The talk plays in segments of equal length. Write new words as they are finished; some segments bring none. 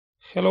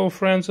Hello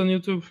friends on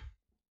YouTube.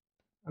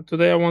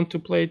 Today I want to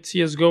play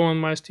CSGO on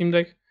my Steam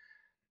Deck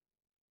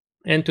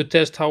and to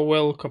test how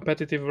well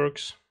competitive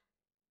works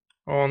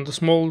on the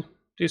small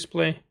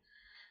display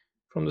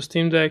from the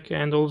Steam Deck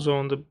and also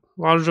on the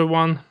larger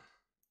one.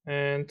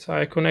 And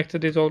I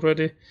connected it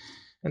already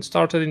and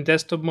started in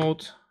desktop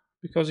mode,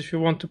 because if you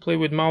want to play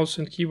with mouse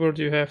and keyboard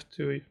you have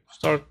to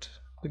start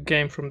the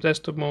game from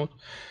desktop mode.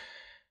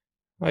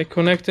 I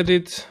connected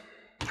it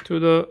to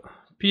the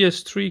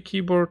PS3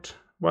 keyboard,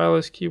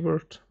 wireless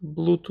keyboard,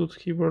 Bluetooth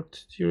keyboard.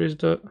 Here is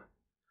the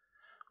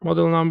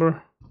model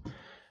number,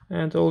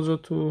 and also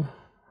to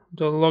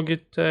the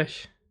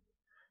Logitech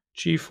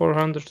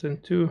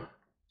G402.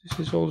 This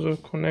is also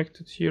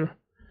connected here,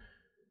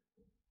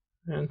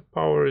 and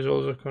power is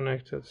also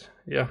connected.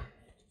 Yeah.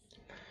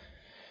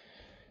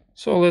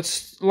 So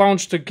let's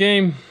launch the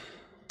game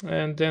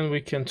and then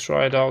we can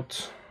try it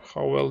out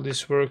how well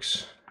this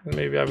works. And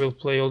maybe I will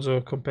play also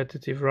a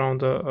competitive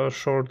round, a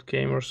short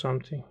game or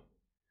something.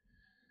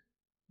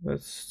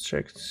 Let's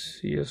check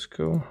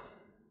CSGO.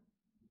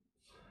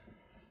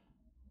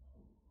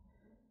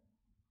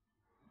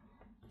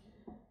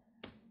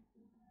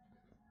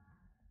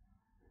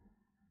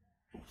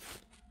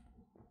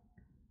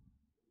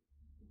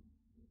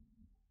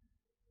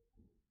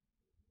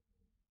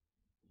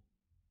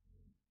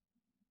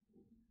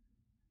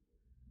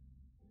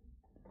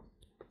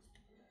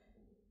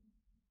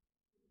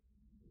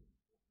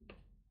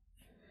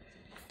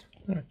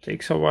 It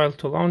takes a while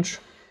to launch,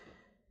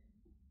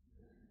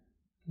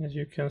 as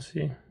you can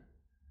see.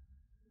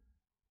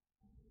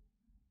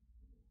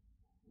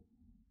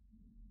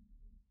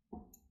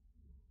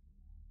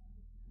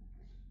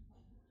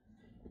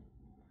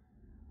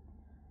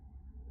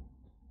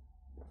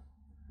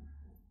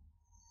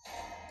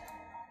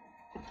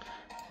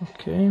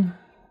 Okay.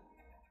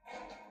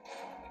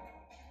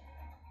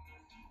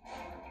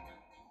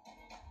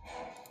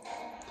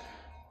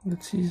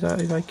 Let's see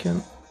if I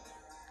can.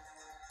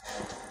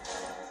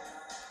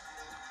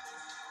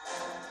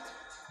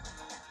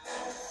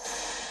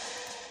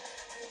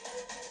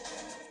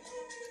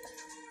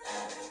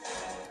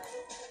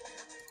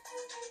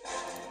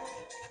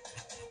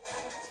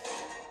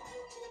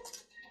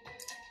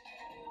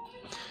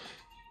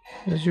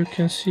 As you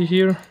can see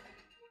here,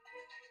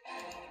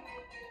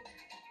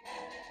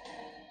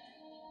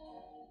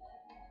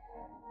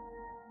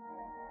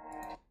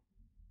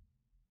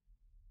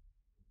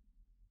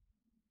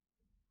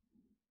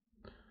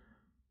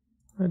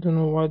 I don't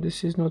know why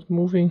this is not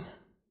moving.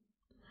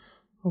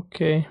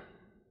 Okay.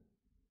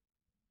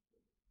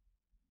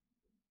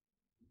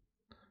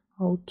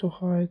 Auto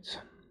hide.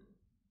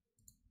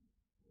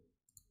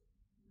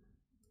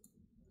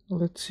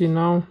 Let's see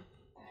now.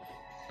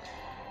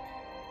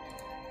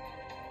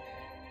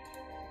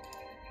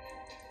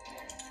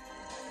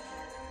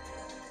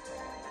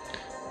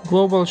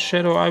 Global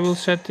shadow, I will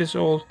set this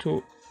all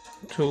to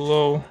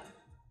low.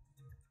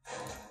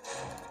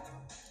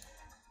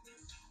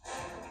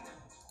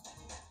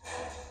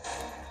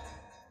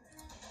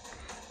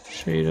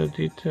 Shader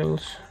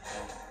details.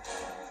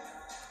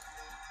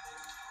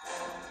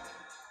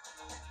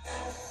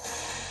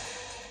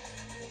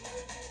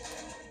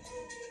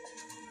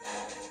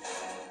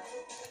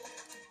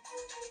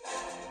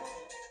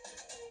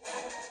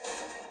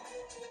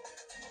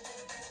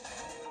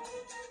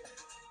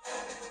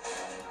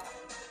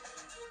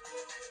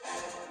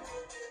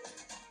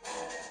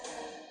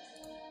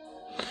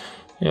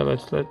 Yeah,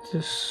 let's let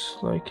this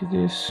like it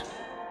is.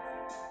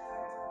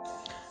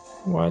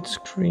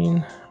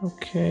 Widescreen,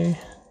 okay.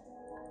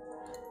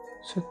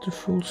 Set to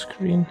full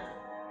screen.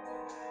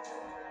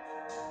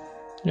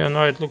 Yeah,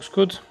 now it looks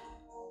good.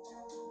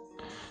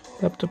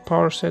 Laptop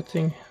power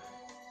setting.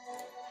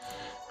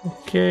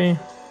 Okay.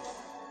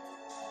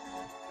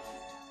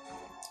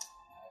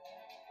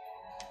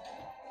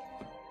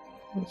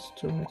 Let's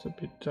turn it a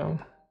bit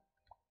down.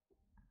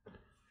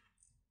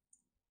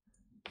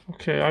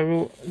 Okay, I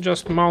will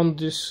just mount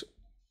this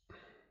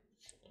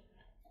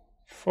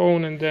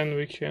phone and then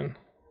we can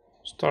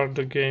start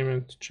the game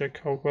and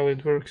check how well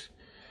it works.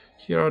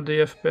 Here are the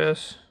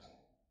FPS.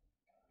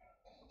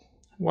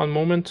 One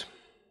moment.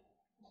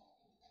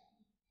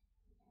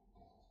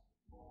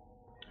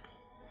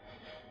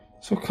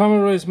 So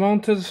camera is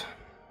mounted.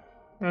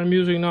 I'm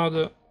using now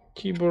the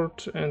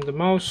keyboard and the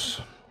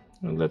mouse,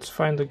 and let's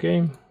find the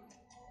game.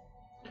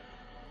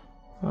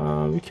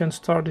 We can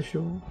start if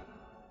you.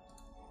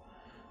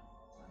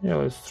 Yeah,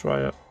 let's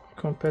try a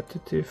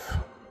competitive.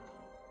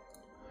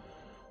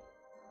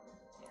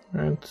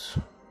 And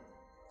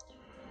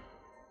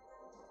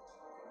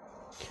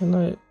can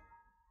I?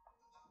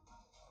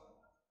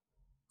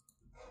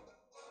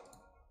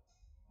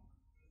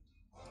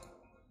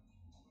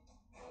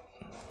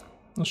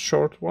 A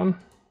short one.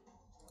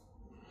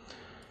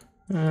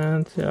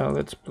 And yeah,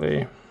 let's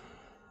play.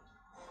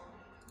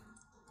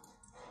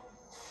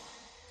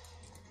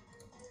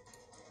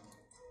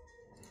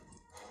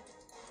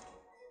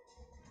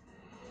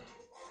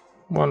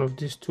 One of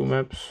these two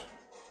maps.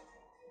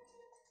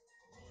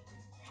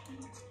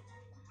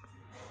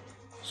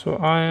 So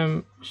I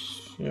am,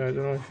 yeah, I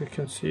don't know if you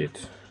can see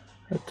it.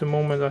 At the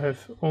moment I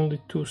have only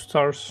 2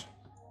 stars.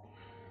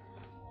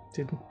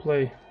 Didn't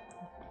play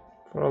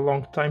for a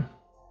long time.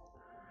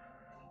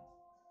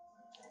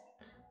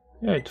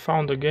 Yeah, it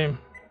found the game.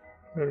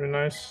 Very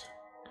nice.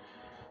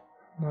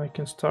 Now I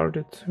can start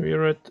it.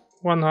 We're at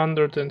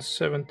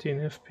 117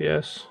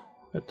 FPS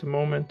at the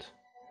moment.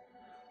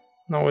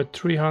 Now at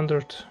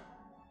 300.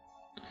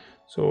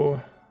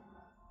 So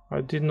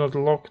I did not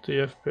lock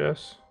the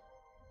FPS.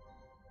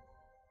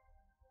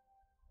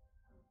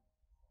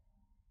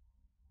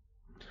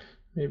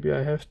 Maybe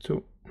I have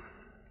to,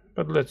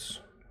 but let's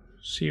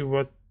see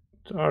what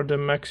are the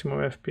maximum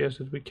FPS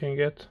that we can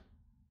get.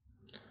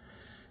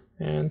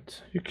 And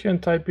you can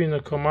type in a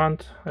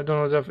command. I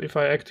don't know if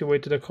I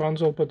activated the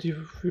console, but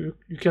if you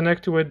can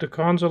activate the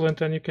console and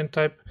then you can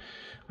type,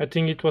 I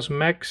think it was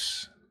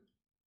max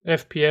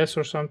FPS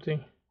or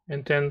something,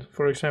 and then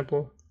for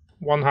example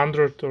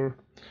 100 or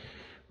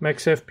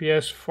max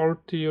FPS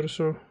 40 or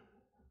so.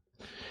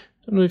 I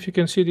don't know if you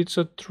can see it, it's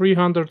at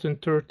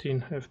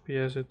 313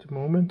 FPS at the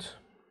moment.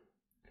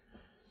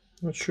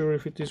 Not sure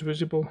if it is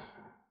visible.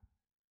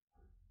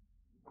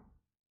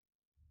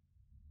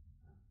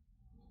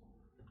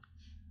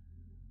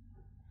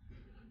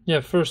 Yeah,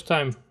 first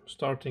time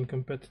starting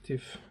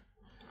competitive.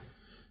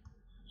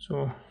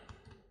 So,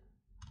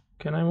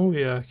 can I move?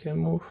 Yeah, I can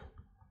move.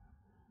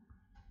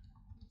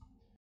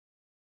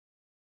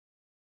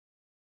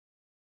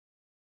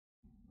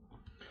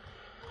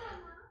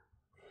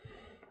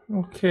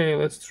 Okay,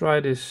 let's try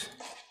this.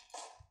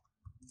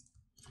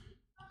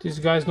 This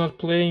guy's not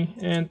playing,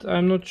 and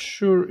I'm not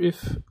sure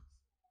if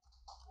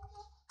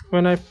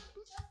when I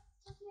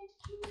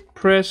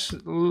press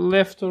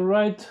left or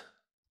right,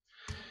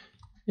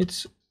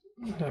 it's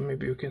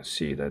maybe you can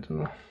see it, I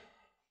don't know.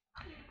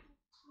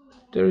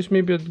 There is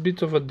maybe a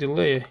bit of a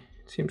delay, it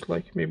seems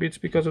like. Maybe it's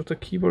because of the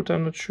keyboard,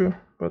 I'm not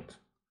sure, but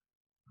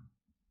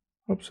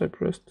oops, I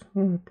pressed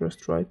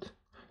right.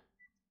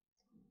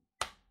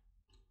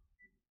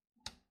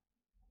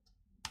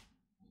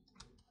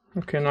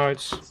 Okay, now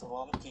it's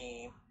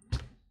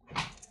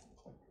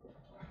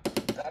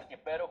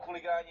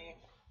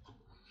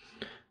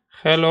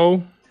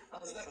hello.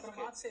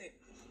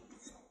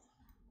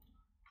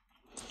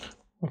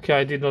 Okay,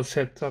 I did not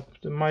set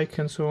up the mic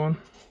and so on.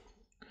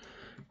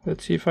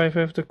 Let's see if I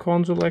have the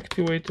console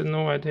activated.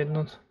 No, I did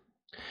not.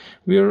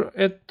 We're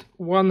at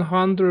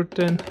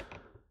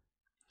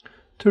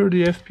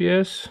 130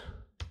 FPS.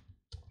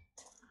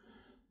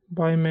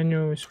 Buy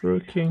menu is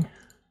working.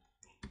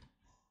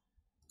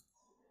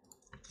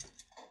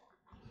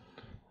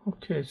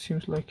 Okay, it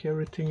seems like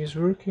everything is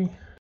working.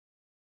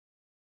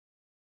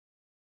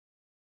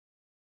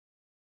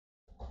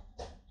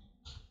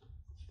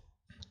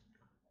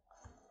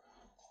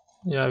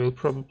 Yeah, I will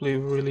probably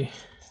really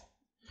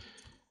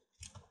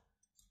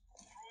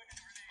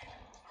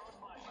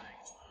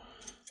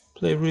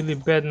play really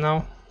bad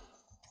now,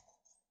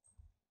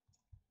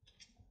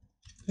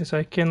 as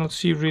I cannot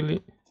see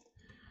really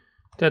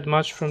that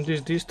much from this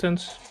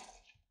distance.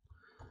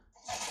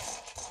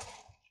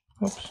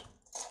 Oops.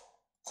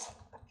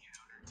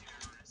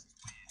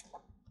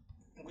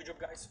 Good job,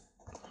 guys.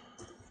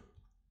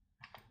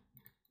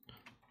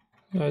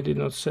 Yeah, I did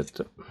not set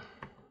up.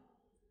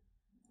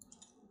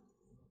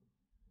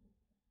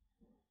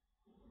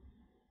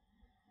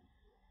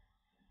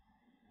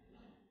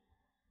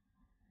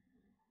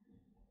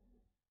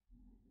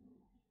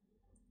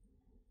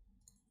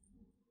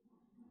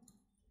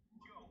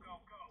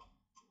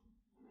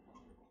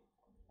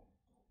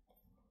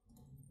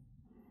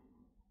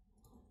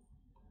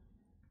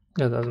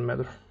 That doesn't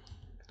matter.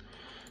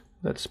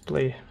 Let's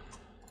play.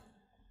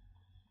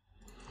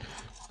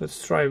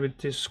 Let's try with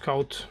this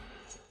scout.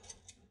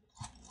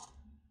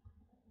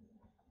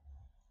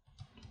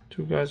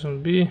 2 guys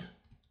on B.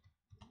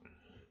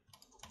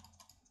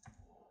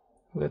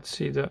 Let's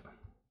see the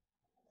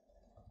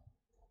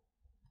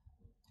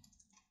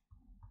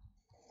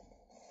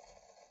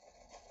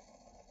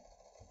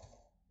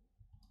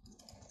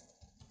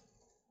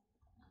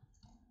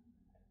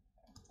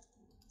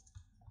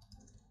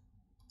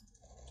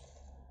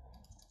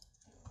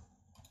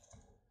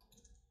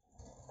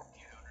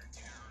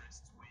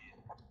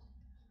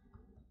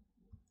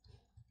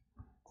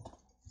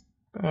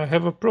I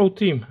have a pro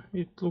team.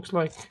 It looks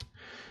like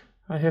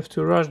I have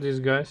to rush these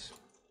guys.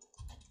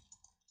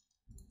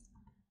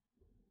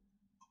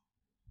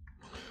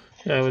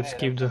 Yeah, let's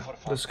keep the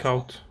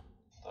scout.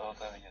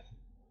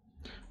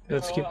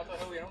 Let's keep.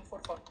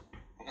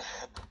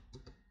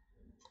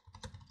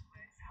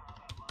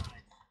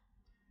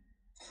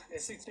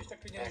 Jestli chceš, tak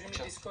klidně můžeme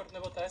mít Discord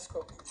nebo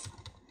TSko.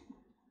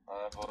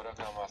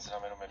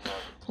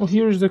 Oh,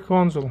 here is the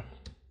console.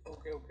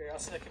 Okay, já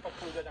si taky pak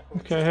půjdu na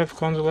Okay, I have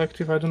console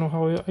active. I don't know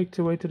how I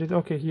activated it.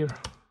 Okay, here.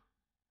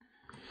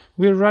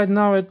 We're right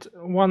now at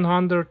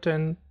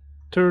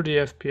 130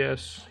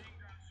 FPS.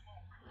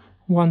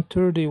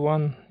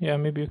 131. Yeah,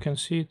 maybe you can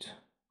see it.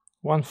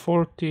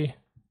 140.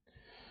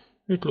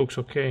 It looks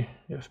okay,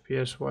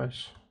 FPS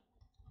wise.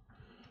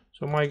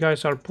 So my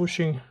guys are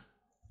pushing,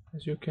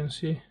 as you can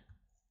see.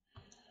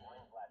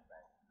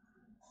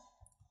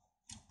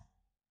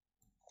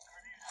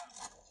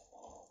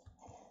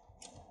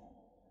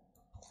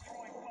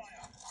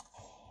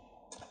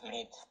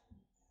 need?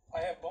 I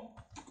have bomb.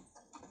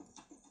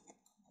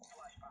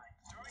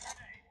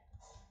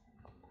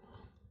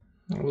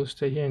 I will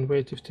stay here and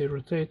wait if they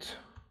rotate.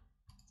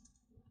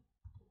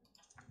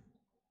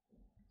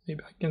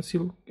 Maybe I can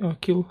still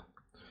kill.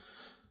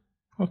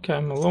 Okay,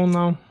 I'm alone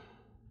now.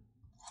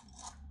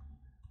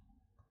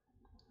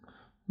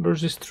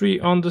 Versus 3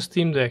 on the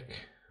Steam Deck.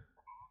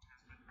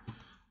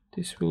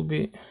 This will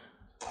be...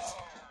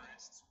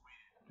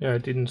 Yeah, I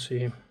didn't see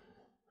him.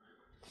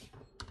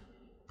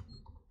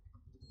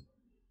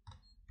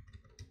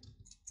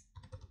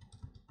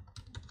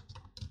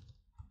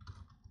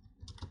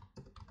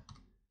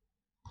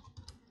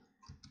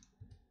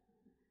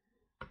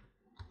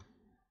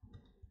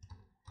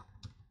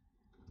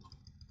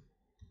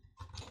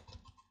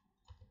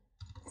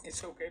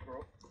 It's okay,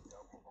 bro.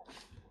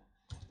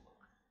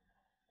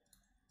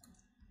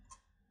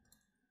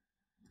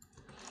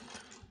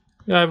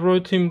 Yeah, I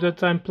wrote him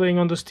that I'm playing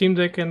on the Steam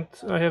Deck and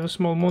I have a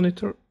small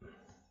monitor.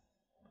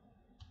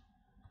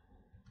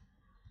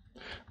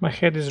 My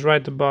head is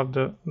right above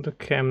the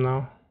cam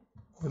now,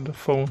 with the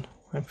phone.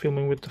 I'm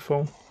filming with the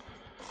phone.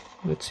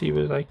 Let's see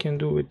what I can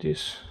do with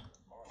this.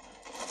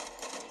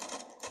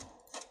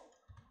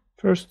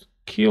 First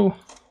kill.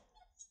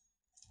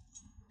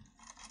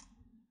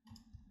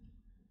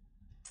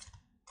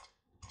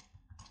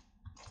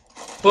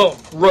 Boom,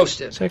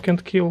 roasted.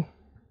 Second kill.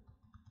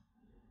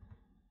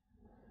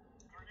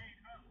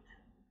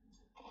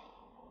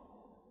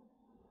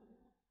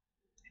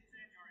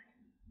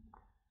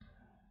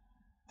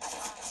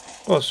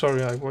 Oh,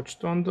 sorry, I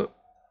watched on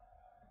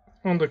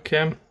the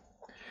cam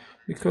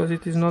because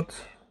it is not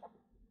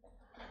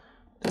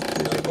that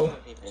visible.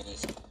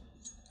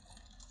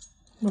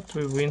 But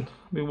we win.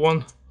 We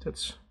won.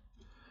 That's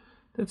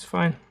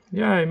fine.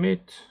 Yeah,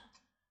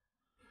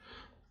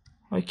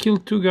 I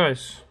killed 2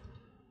 guys.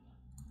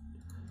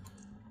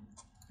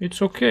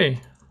 It's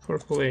okay for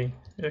playing,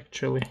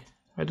 actually.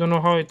 I don't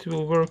know how it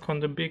will work on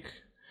the big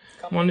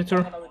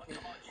monitor,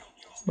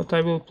 but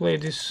I will play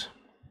this.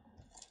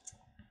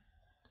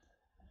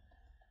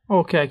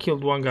 Okay, I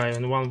killed 1 guy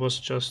and 1 was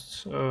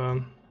just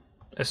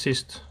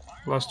assist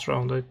last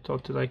round. I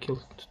thought that I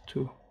killed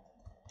 2.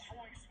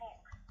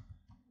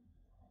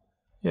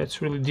 Yeah,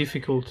 it's really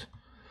difficult.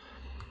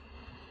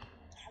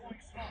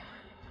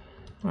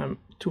 I'm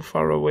too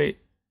far away.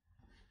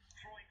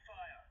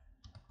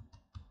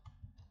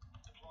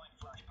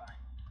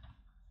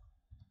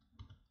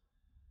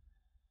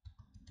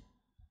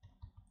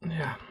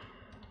 Yeah,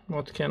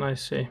 what can I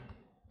say?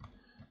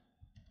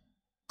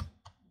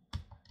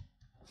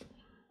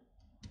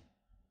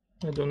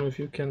 I don't know if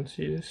you can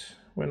see this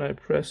when I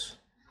press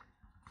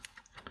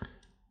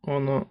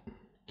on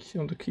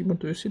the keyboard.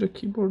 Do you see the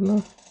keyboard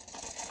now?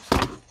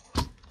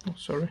 Oh,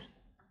 sorry.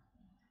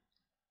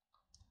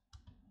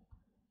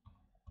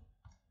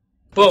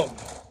 Boom.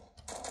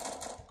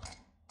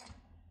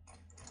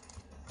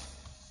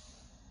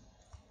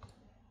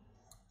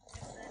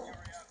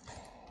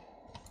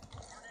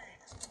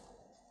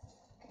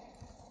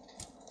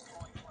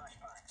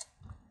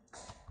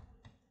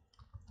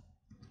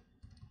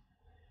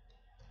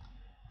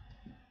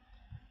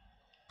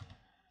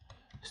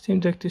 Steam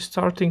Deck is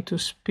starting to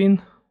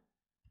spin.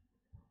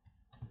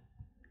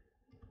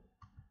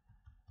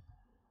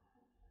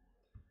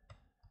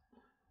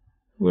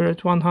 We're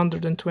at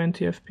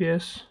 120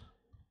 FPS.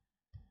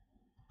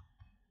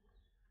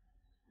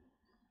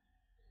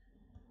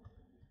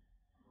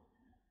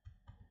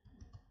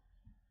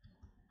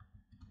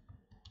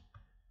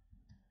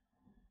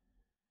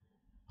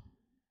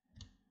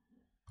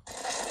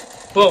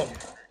 Boom.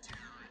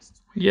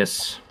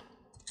 Yes.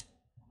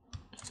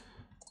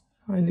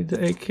 I need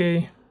the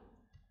AK.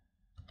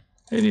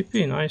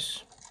 AVP,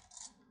 nice.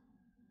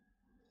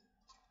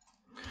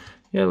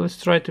 Yeah,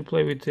 let's try to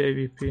play with the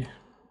AVP.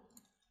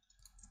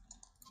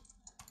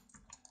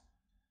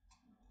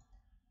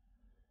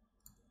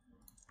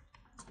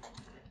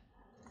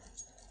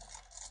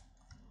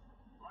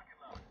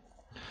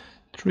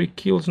 Three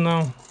kills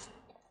now.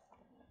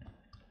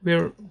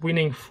 We're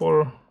winning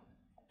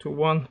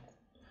 4-1.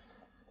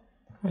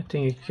 I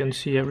think you can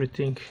see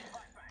everything.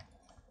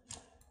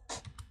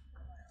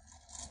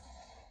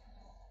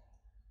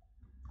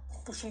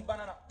 Pushing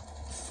banana.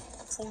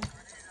 Full.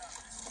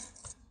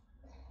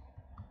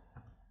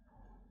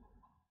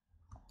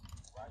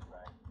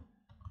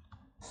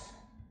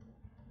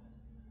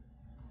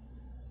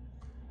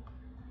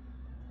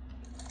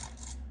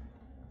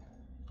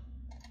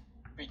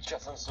 Piccia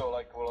jsem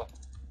solek, vole.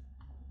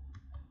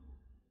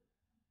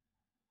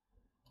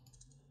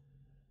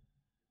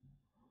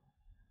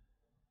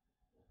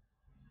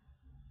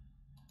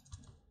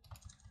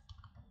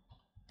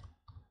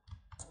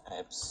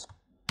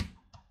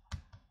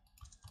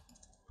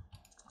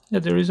 Yeah,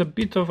 there is a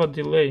bit of a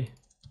delay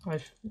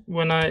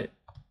when I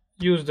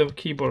use the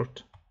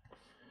keyboard.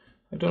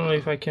 I don't know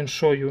if I can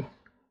show you,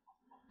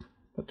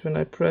 but when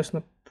I press,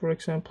 for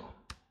example,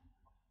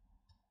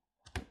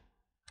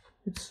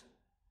 it's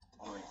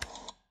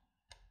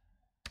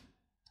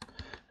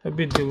a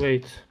bit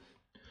delayed.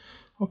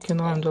 Okay,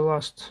 now I'm the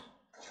last.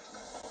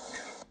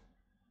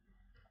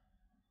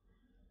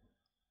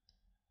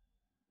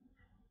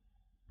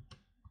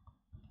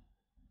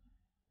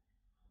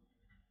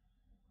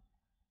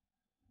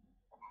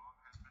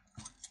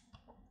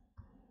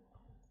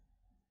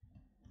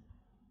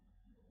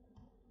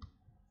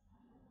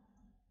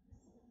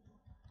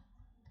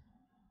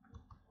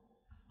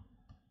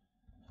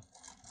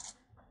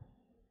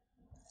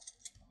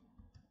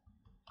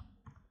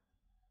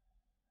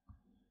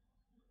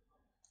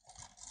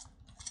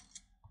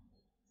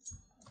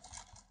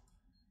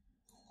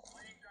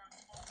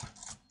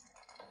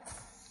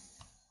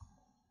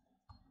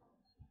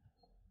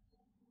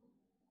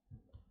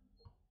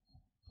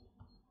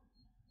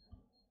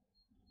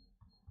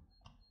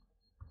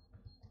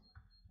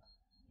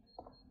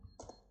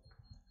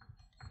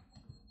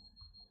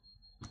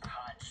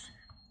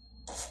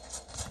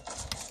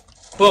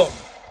 Boom.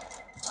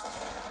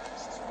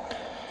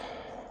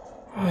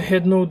 I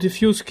had no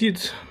defuse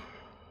kit,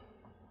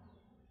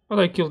 but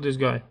I killed this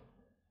guy.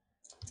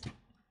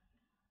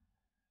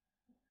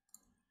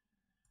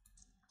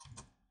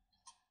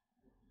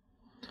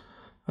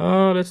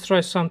 Let's try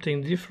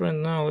something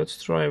different now.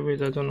 Let's try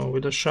with, I don't know,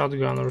 with a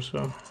shotgun or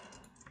so.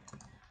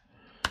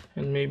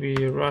 And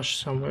maybe rush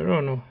somewhere,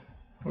 oh no.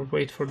 Or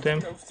wait for them.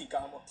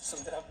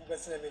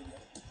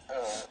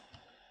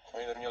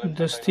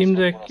 The Steam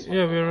Deck,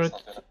 yeah, we're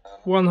at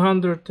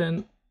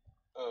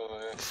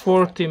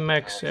 140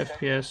 max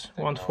FPS,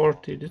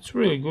 140, that's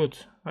really good.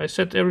 I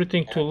set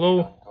everything to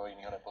low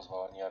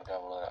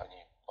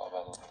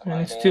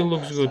and it still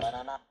looks good.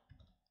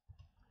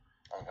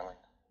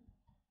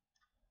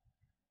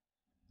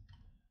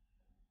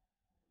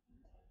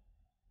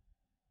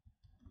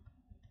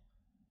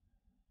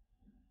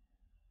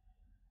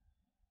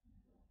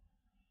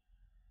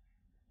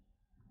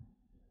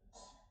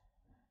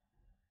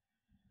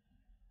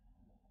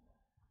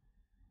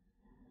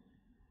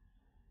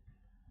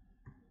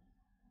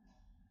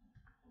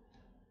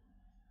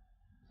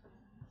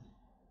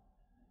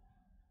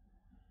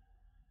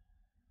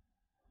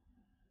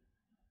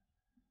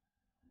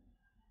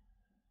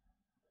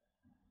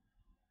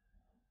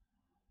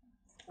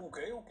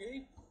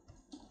 OK.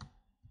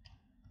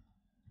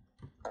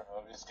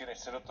 Vždycky než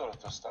se do toho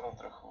dostanu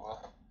trochu, ale...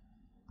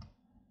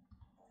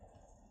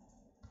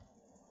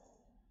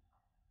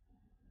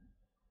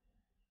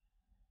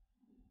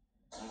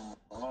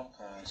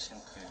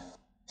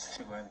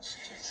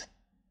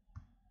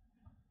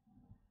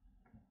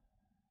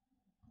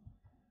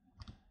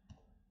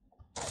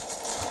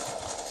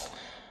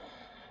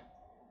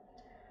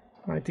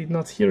 I did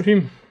not hear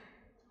him.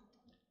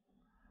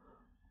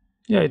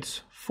 Yeah,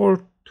 it's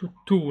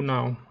 4-2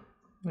 now.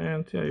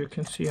 And yeah, you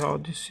can see how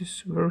this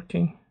is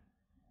working.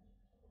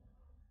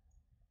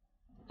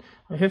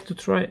 I have to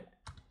try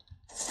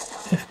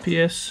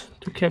FPS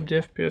to cap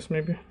the FPS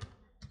maybe.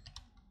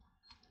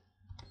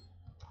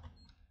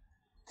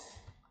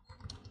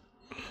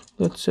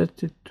 Let's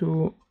set it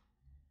to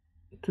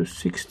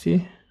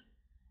 60.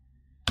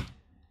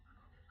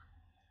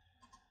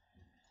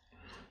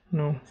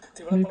 No.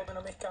 Ty vole,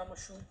 polovina mých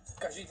kámošů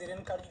každý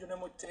týden kalí do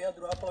nemoci a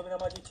druhá polovina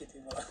má děti, ty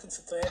vole.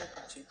 Co to je,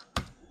 rupači?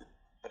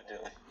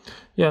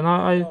 Yeah,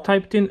 now I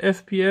typed in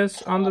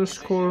FPS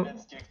underscore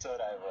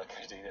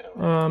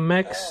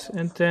max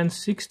and then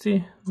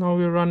 60. Now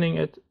we're running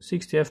at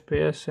 60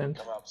 FPS and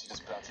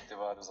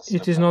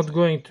it is not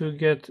going to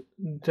get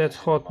that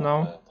hot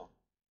now.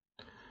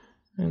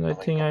 And I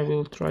think I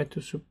will try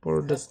to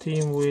support the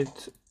team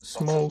with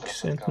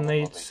smokes and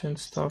nades and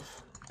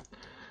stuff.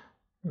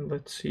 And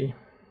let's see.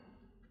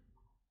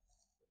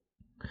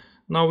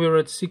 Now we're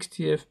at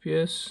 60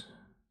 FPS.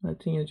 I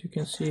think as you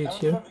can see it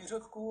here.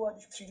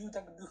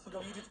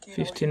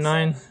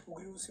 59.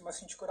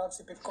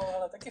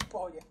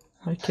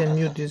 I can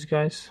mute these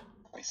guys.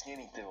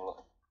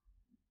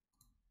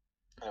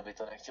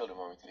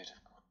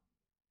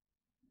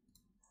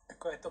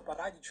 Jako je to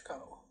parádička,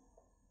 no.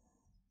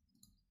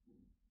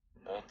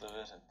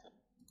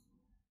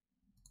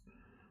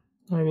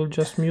 I will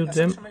just mute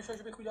them.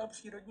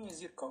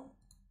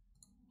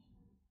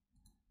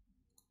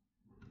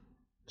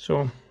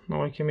 So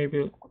now I can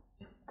maybe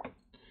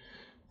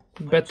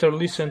better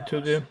listen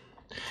to the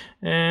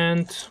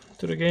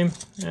game,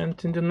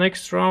 and in the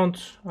next round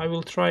I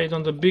will try it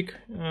on the big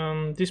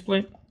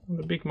display, on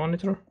the big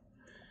monitor,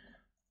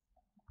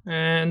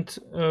 and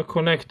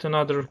connect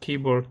another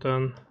keyboard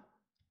and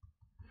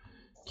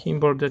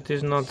keyboard that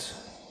is not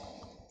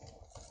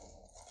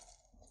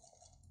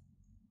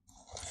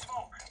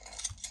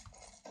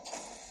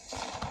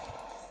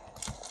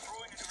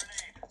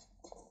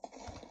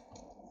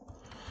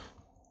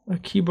a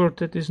keyboard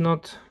that is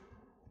not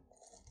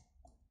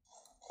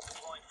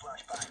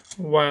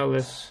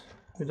wireless,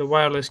 with a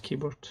wireless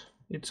keyboard.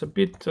 It's a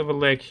bit of a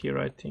lag here,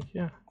 I think,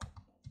 yeah.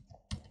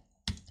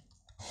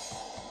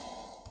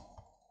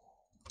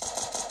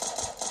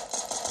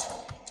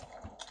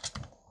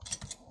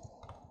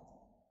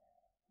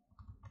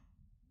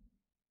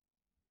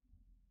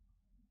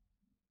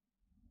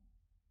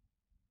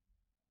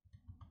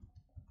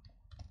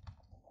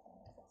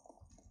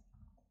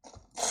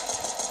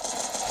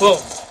 Boom.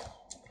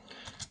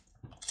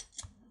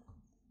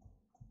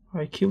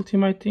 I killed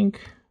him, I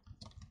think.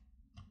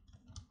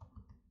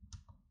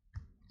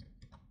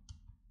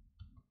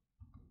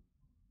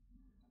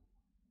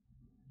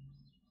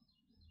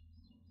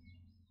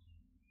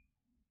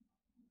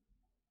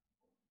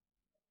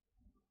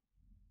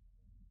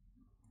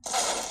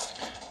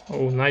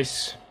 Oh,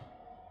 nice.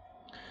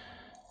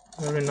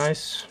 Very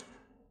nice.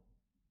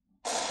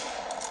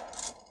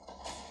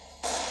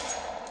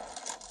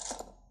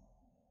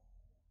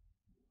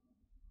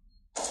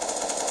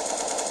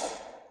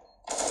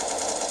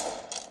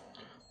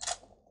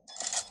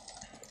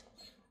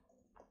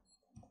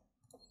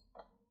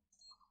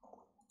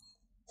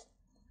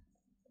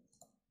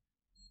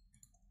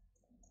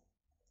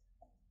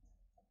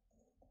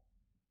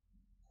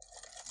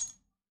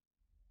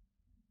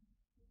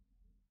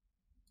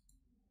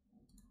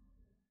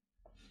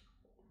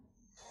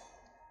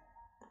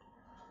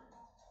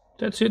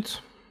 that's it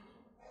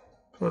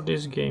for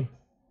this game.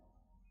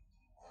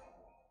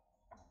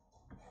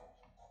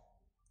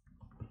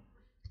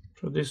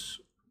 For this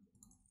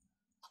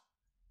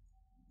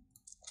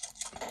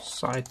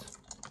side.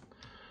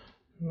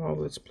 Now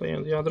let's play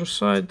on the other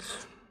side.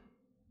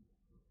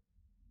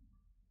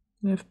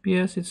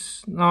 FPS,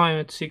 it's now I'm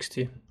at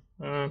 60.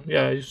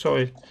 Yeah, you saw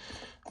it.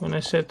 When I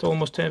set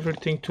almost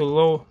everything to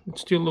low, it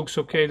still looks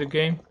okay, the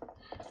game.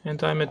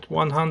 And I'm at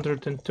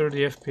 130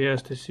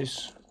 FPS. This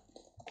is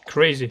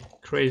crazy,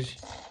 crazy.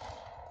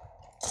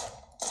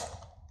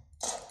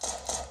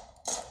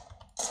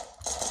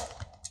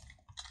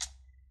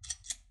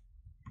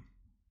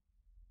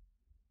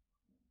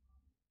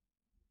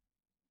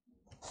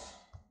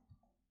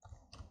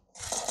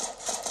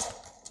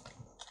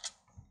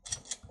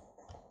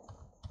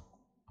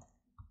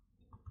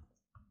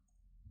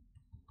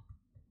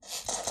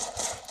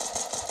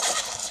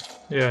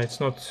 Yeah, it's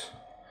not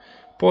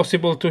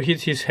possible to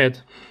hit his head.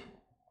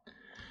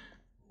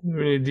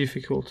 Really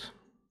difficult.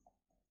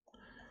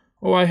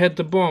 Oh, I had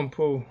the bomb.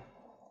 Oh,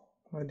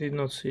 I did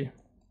not see.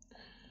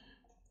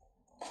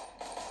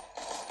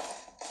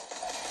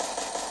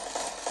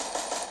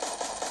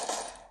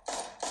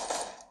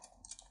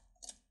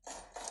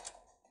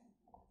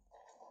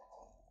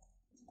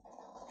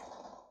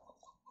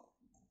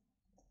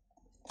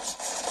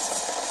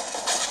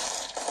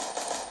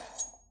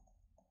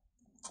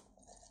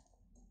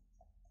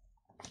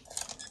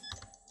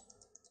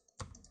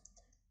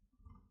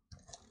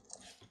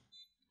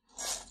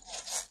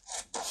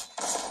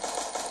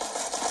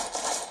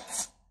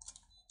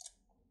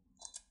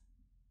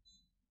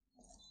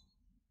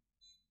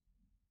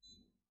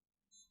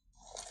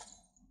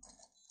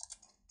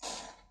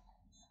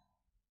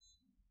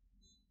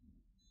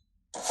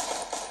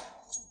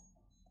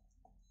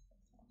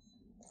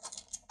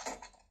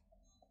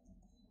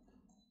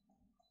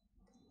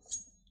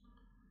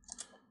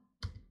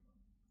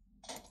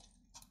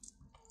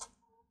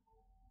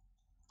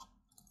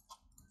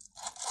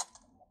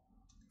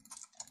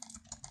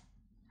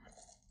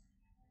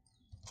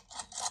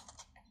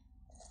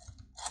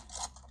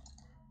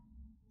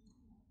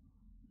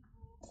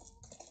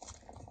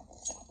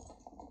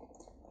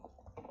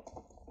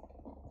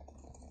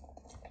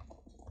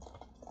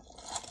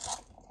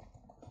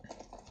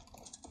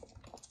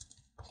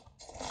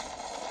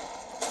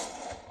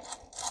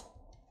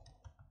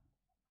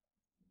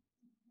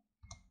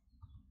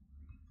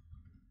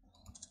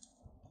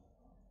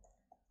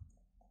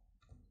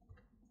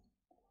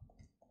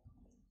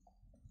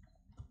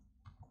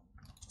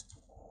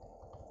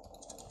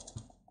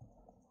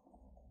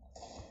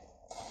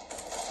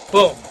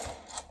 Boom.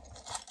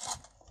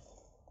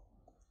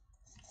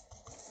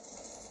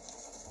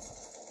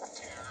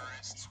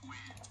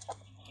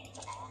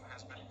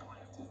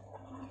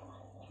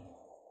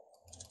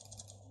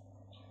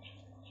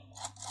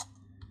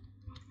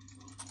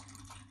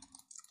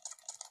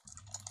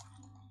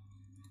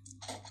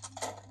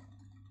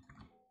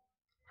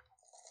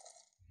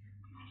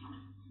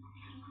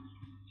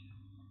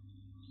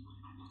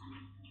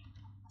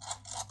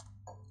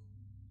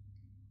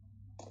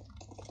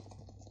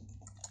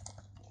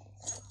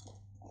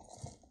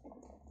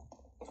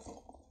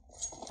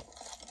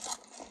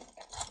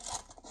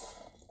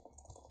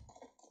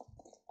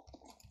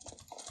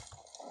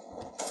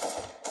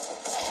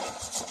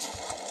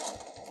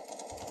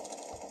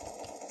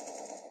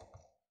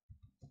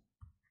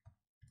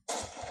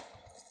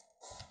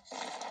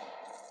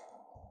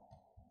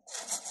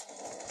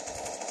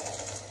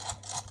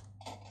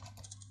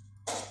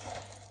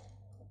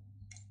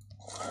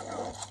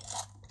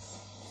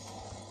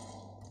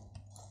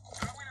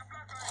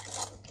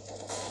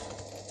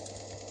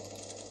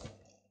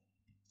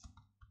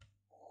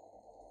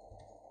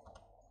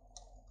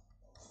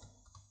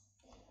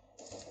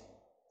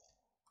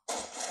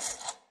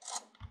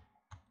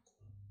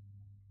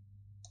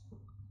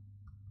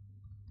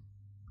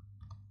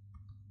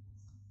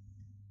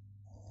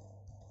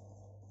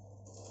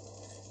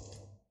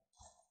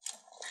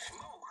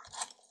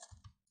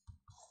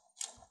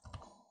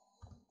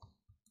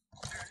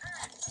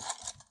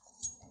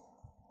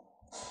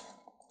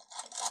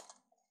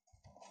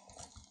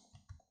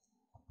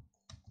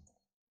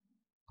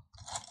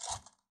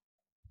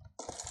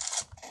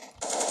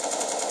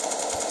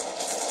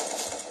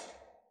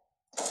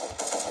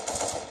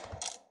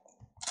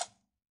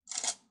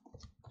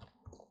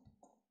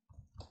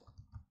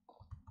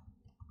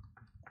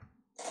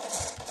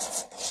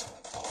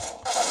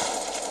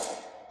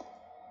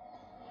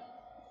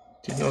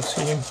 Did not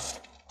see him.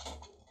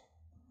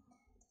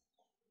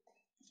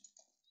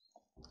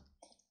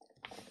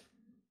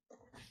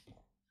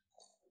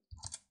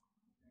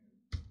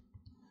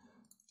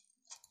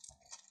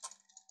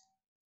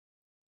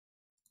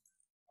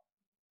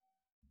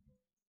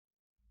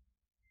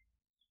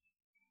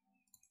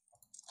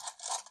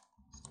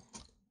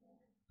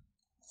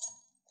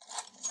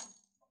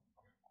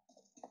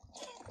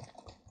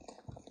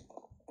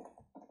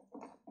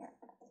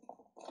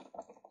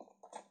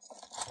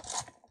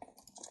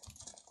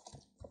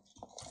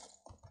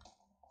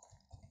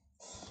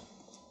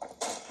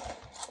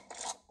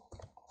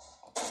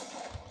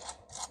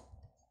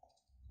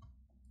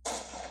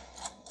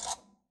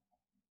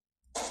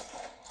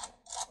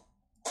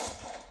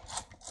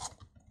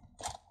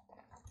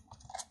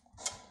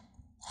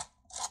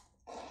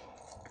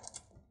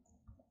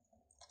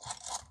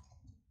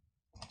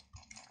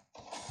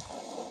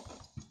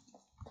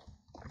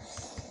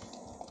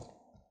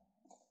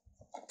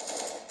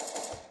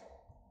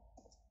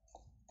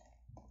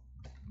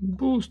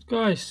 boost,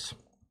 guys.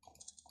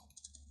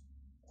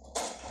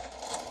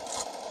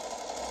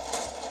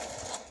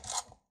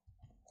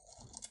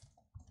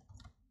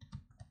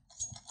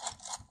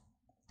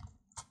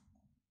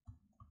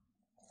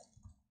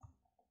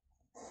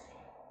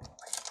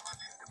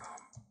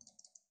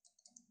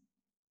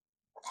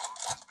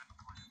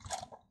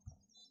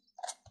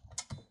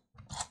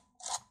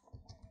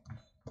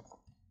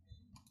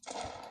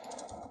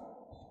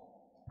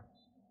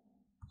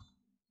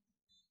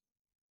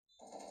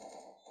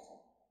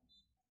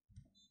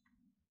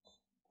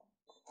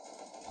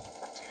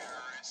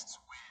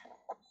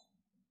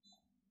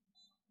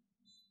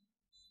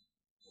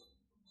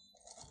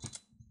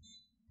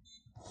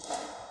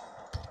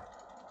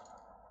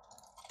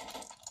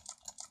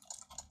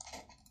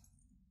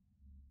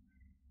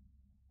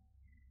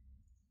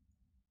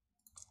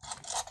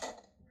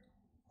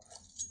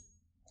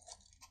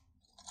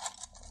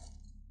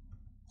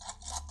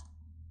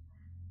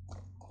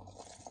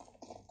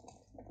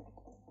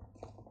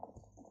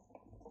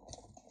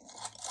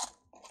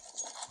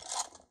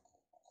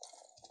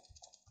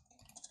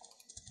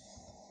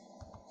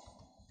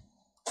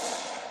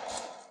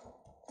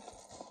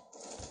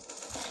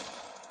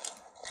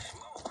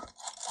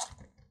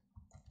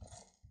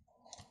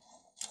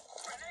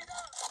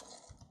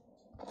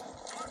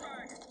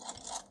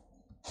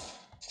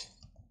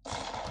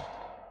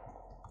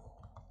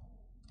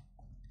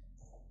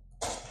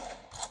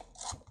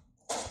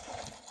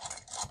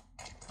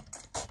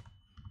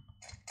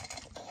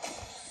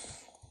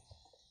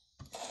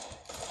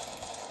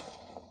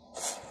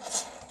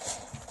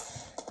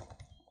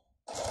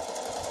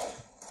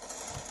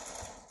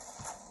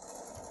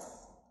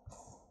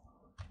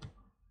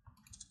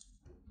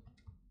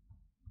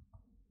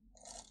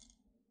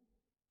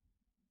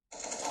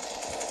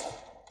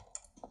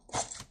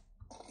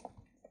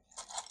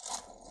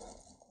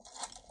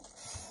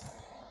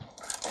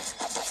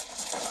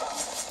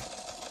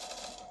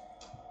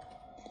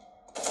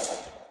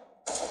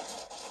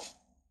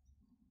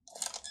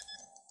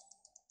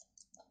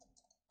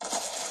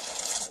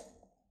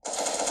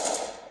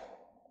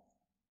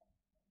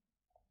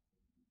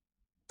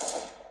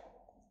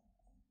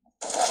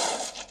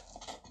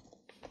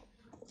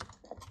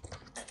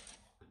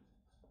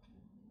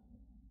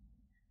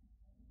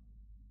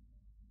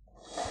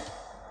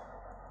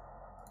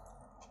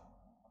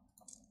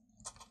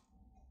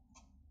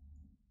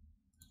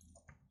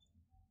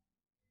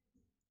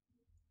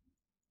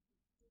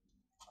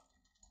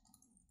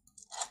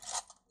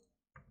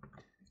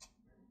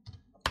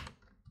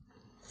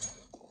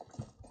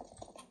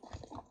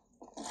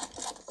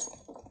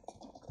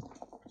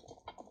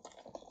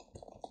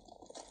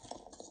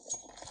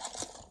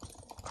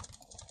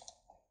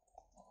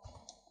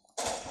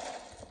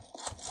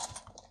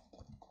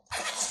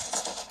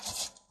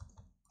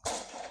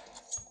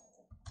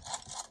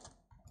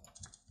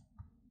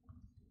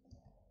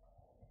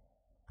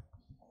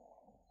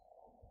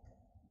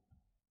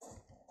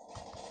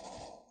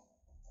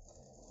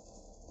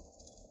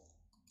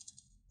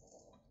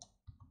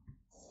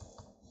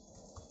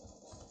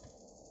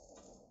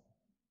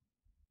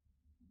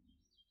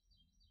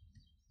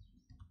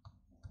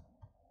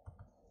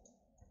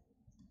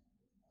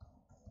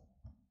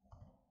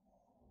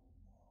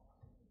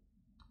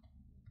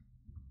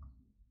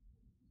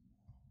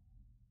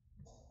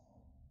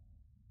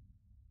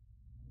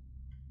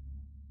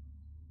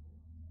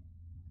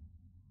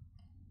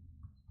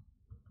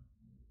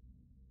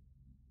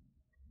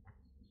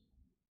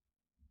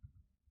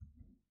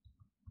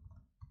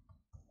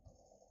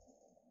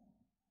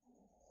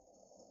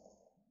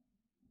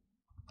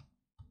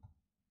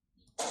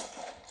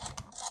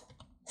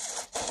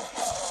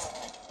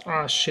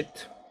 Ah,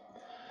 shit.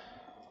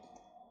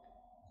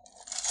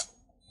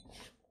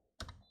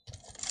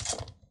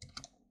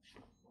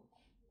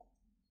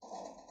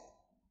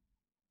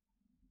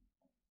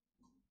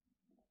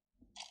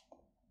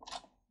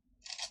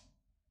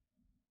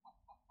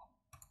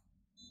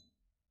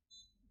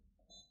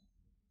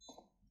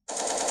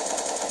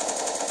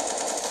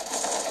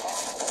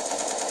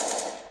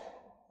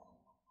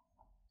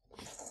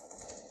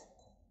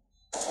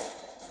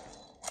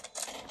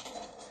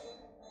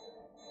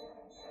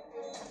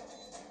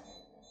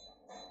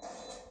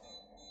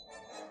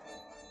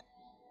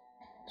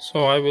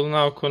 So I will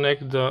now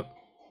connect the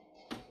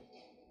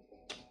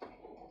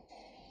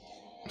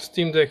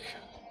Steam Deck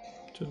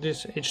to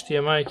this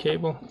HDMI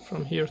cable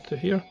from here to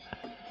here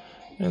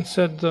and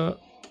set the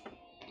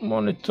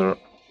monitor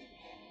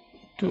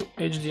to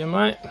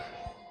HDMI.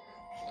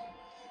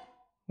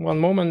 One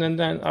moment and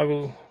then I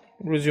will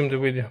resume the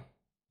video.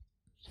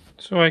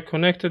 So I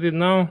connected it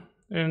now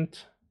and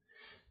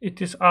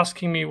it is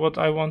asking me what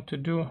I want to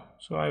do.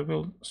 So I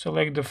will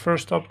select the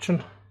first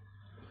option.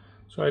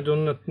 So I do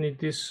not need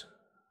this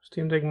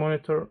Steam Deck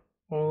monitor,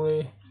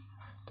 only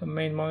the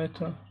main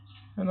monitor,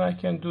 and I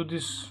can do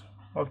these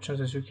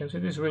options. As you can see,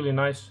 this is really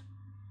nice.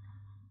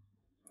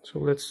 So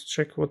let's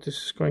check what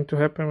is going to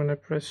happen when I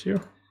press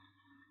here.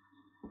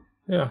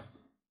 Yeah,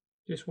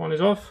 this one is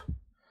off,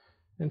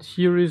 and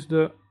here is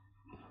the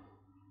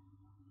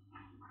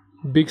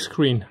big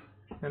screen.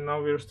 and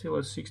now we're still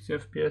at 60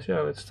 FPS.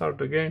 Yeah, let's start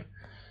the game.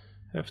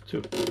 Have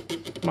to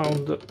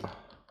mount the...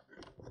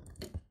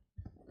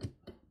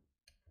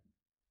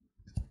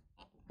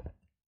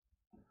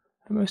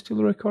 Am I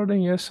still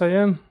recording? Yes, I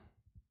am.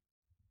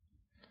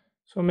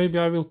 So maybe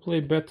I will play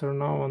better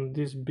now on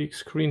this big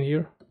screen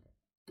here.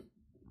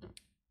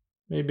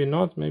 Maybe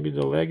not, maybe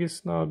the lag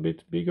is now a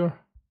bit bigger.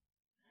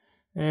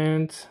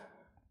 And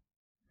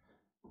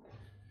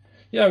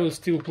yeah, I will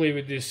still play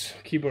with this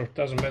keyboard,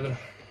 doesn't matter.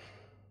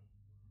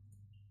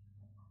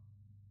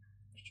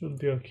 Should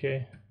be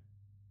okay.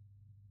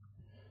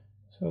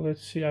 So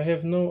let's see, I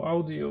have no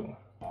audio.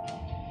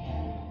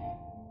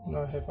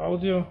 Now I have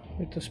audio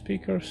with the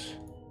speakers.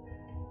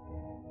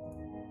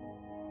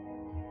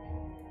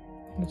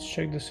 Let's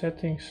check the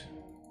settings.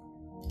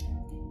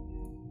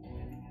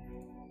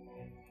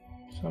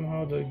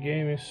 Somehow the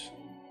game is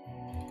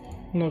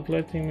not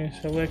letting me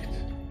select.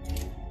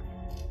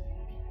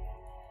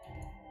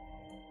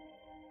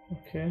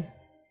 Okay.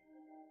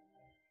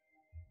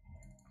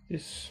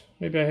 This,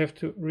 maybe I have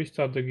to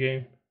restart the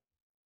game.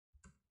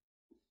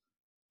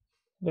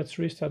 Let's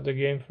restart the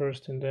game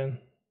first and then.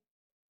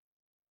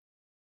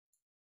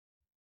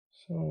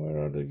 So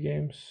where are the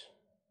games?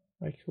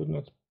 I could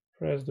not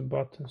press the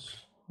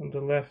buttons on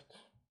the left.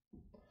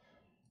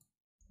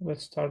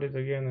 Let's start it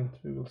again and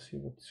we will see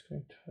what is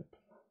going to happen.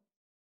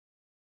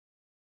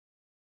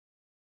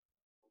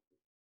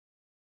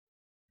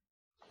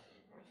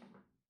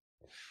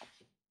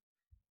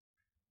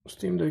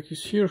 Steam Deck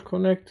is here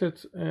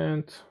connected,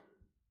 and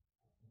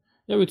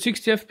yeah, with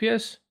 60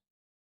 FPS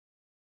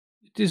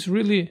it is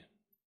really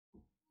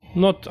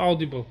not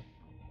audible.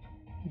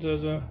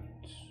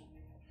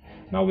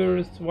 Now we're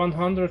at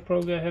 100.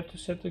 Probably I have to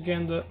set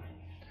again the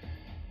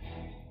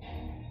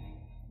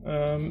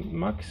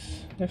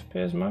max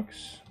FPS,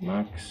 max,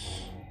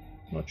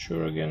 not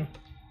sure again.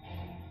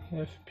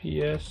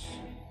 FPS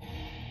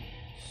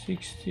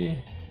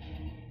 60,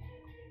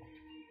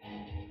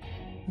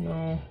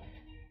 no,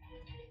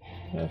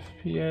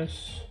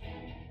 FPS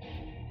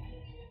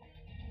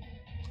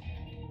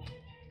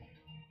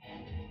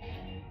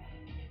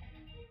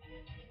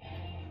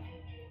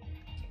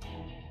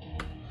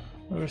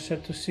we're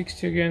set to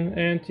 60 again,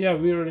 and yeah,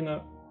 we're in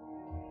a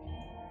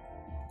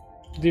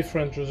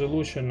different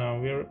resolution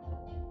now.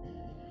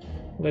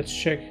 Let's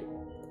check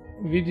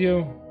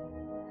video.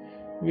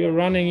 We are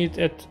running it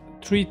at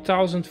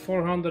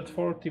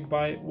 3440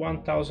 by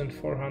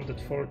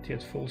 1440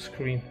 at full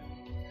screen,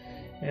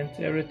 and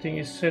everything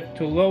is set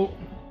to low.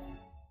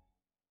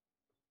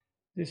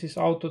 This is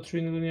auto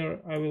trilinear.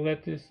 I will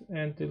let this,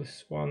 and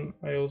this one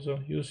I also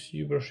use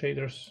Uber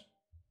shaders.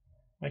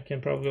 I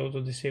can probably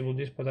also disable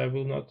this, but I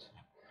will not.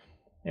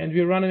 And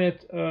we're running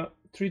at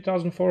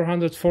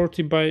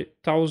 3440 by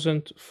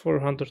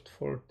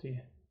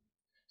 1440,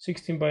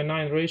 16 by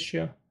 9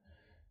 ratio.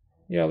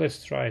 Yeah,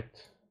 let's try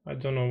it. I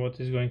don't know what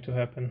is going to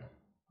happen.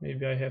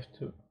 Maybe I have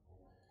to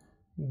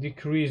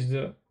decrease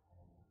the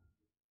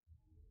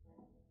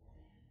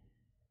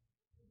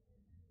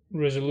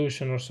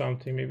resolution or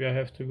something. Maybe I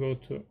have to go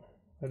to,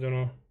 I don't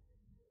know.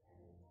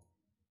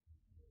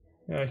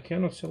 Yeah, I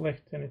cannot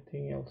select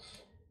anything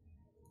else.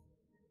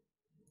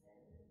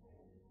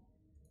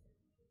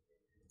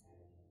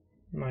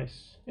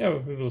 Nice. Yeah,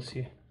 we will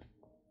see.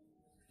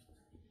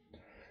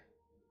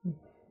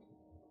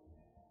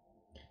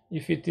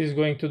 If it is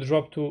going to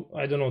drop to,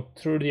 I don't know,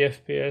 30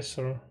 FPS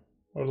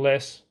or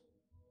less.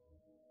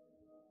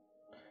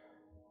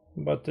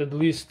 But at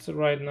least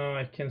right now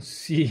I can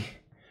see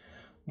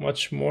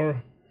much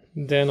more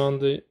than on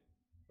the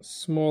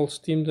small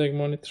Steam Deck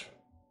monitor.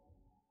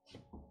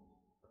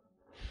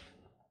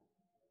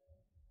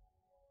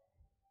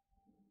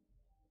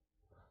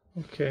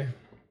 Okay.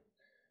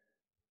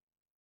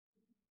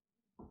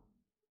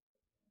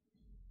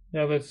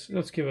 Yeah, let's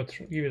give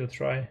it a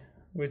try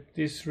with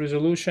this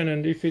resolution,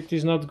 and if it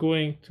is not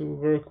going to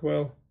work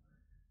well,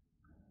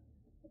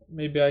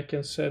 maybe I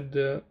can set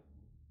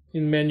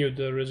in menu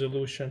the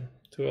resolution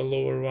to a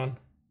lower one.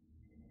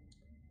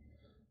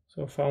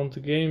 So found the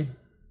game.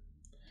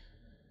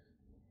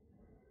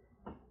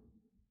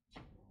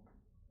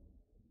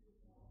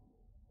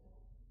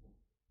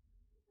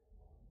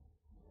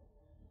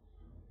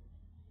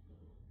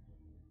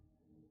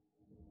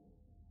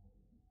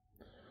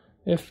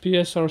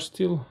 FPS are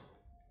still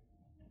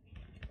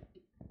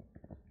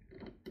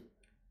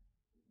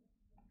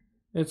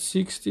at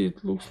 60.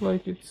 It looks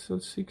like it's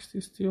at 60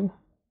 still.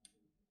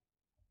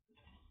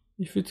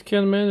 If it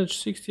can manage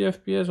 60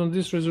 FPS on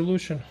this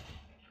resolution,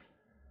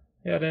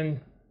 yeah,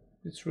 then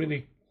it's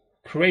really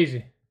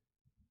crazy.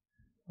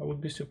 I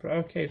would be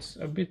surprised. Okay, it's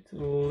a bit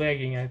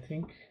lagging, I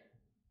think.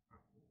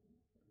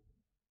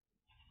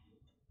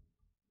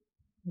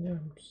 Yeah,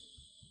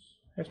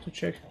 have to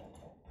check.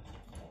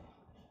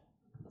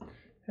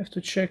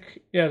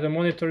 Yeah, the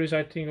monitor is,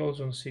 I think,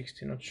 also on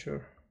 60, not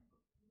sure.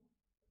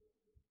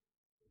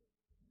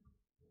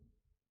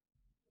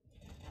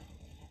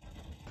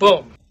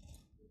 Boom.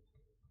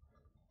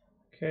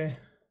 Okay.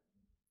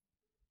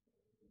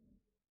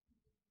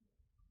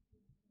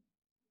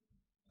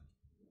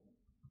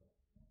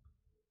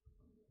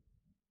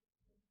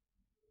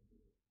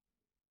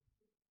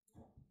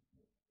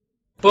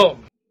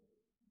 Boom.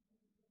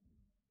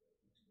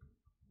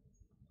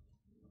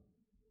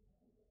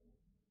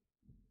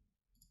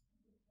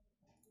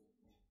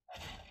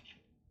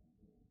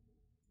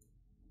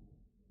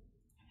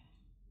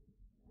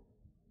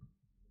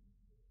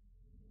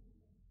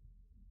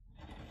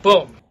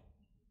 Boom.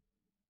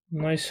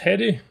 Nice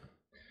heady.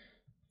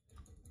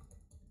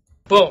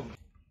 Boom.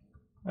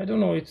 I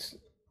don't know, it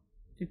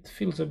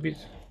feels a bit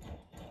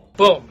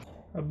Boom.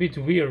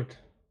 weird.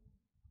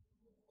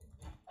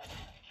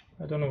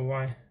 I don't know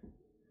why.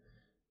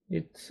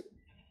 Yeah.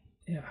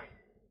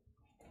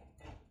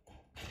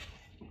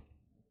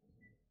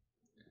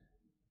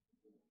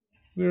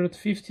 We're at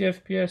 50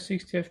 FPS,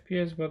 60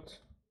 FPS, but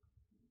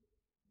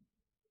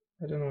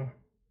I don't know.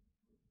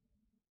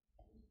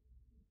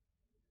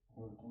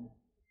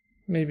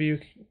 Maybe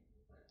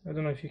I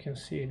don't know if you can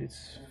see it. It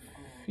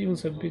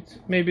feels a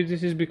bit. Maybe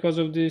this is because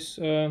of this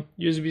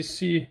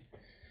USB-C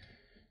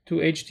to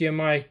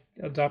HDMI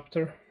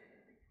adapter.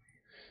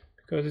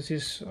 Because this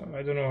is,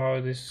 I don't know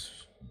how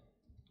this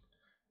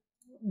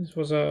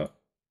was a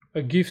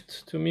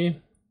gift to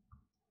me,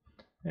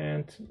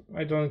 and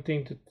I don't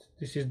think that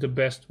this is the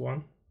best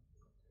one.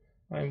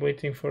 I'm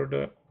waiting for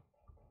the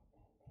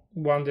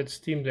one that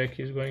Steam Deck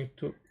is going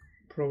to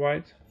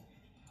provide.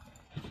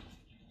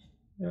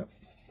 Yeah.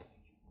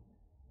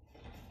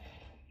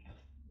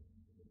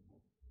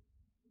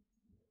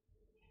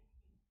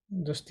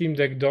 The Steam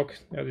Deck dock.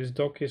 Yeah, this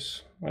dock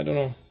is, I don't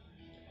know,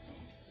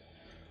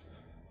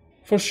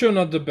 for sure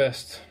not the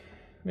best.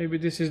 Maybe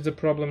this is the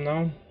problem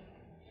now.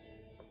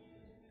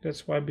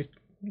 That's why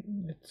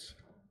it's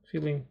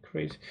feeling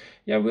crazy.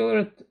 Yeah, we're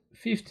at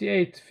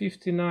 58,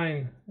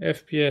 59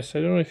 FPS.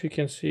 I don't know if you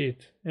can see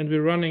it. And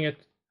we're running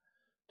at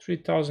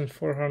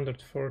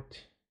 3440.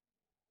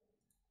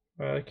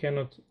 I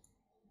cannot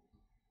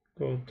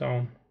go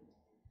down.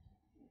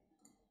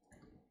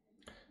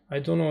 I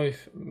don't know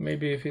if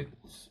maybe if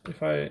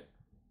I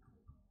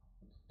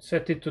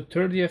set it to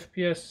 30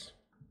 FPS,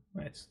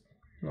 it's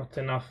not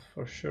enough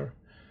for sure.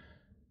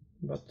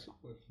 But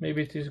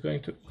maybe it is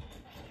going to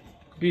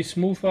be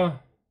smoother.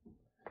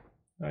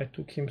 I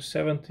took him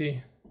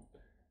 70.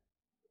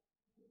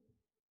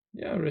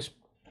 Yeah,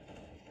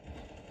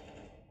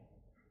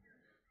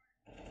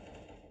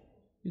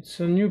 it's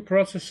a new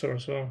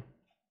processor, so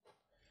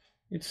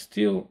it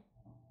still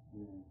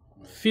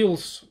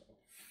feels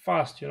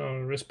fast, you know,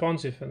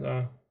 responsive, and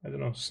I don't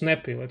know,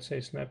 snappy. Let's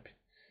say snappy.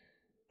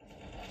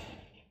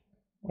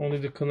 Only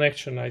the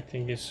connection, I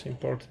think, is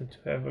important,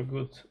 to have a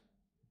good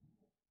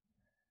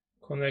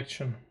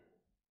connection.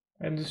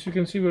 And as you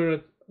can see, we're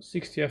at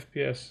 60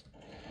 FPS.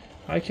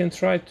 I can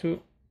try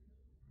to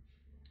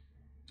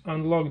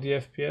unlock the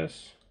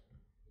FPS.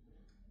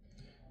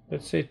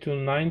 Let's say to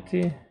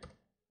 90.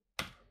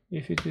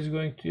 If it is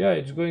going to, yeah,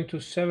 it's going to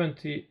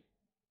 70.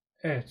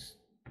 It's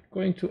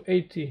going to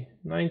 80,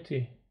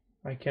 90.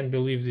 I can't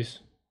believe this.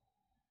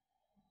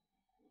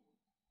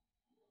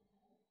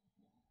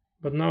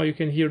 But now you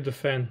can hear the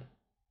fan.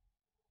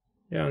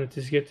 Yeah, and it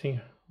is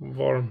getting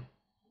warm.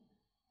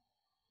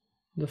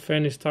 The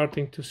fan is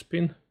starting to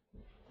spin.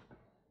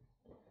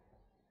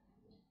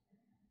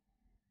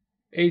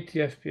 80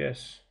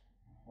 FPS.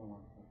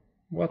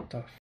 What the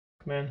f,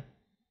 man?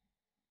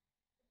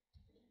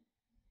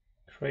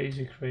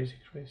 Crazy, crazy,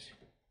 crazy.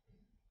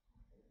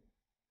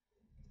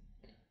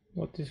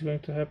 What is going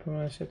to happen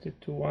when I set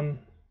it to 100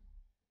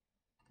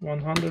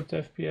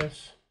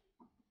 FPS?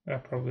 Yeah,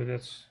 probably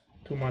that's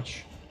too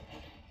much.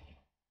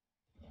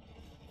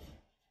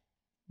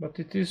 But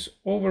it is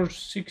over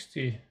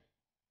 60.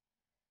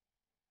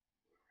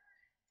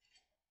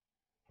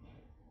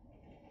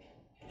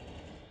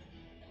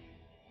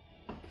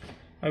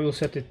 I will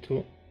set it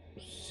to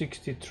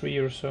 63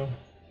 or so.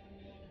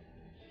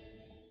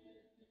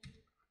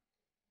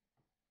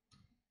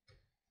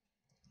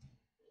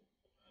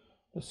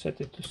 Let's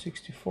set it to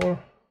 64.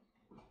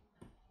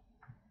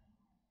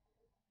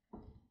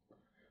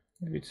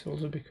 Maybe it's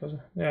also because,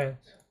 yeah,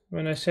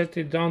 when I set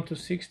it down to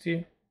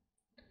 60,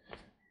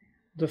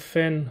 the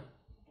fan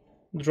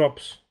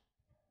drops.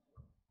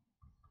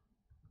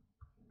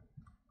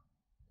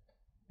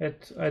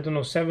 At, I don't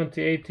know,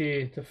 70,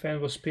 80, the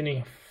fan was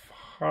spinning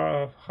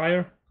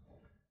higher,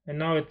 and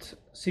now at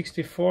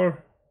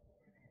 64,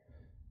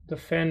 the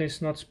fan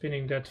is not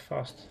spinning that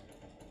fast.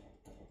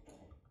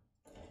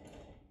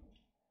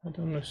 I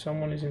don't know if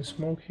someone is in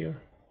smoke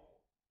here.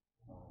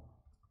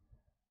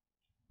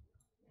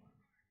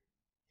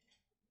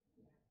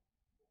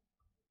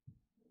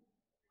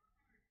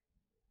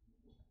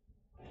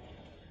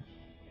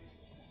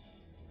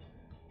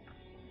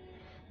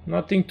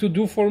 Nothing to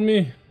do for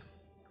me.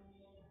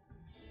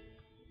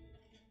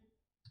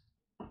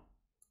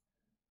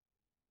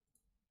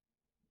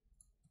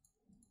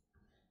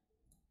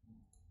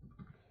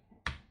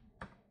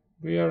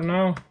 We are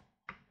now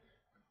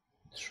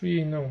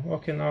 3, no,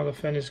 okay, now the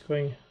fan is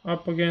going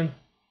up again.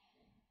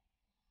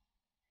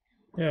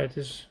 Yeah, it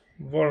is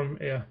warm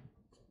air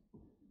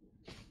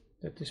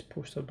that is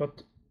pushed up,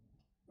 but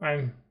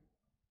I'm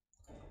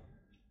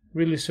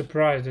really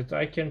surprised that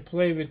I can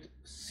play with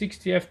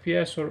 60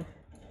 FPS or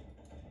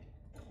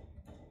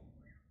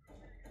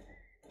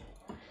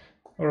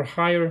or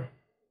higher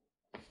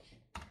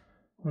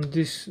on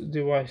this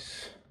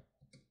device.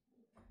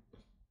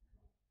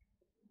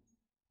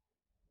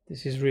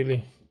 This is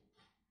really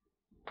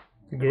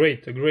a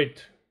great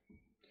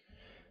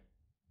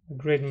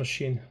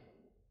machine.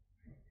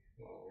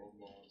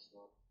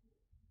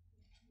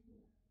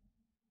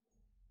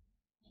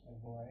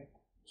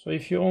 So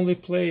if you only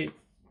play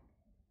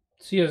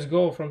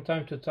CSGO from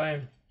time to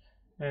time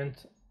and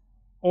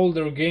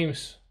older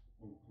games,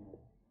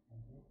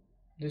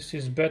 this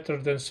is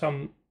better than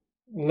some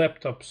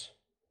laptops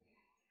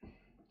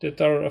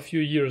that are a few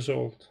years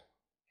old.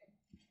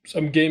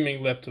 Some gaming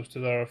laptops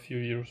that are a few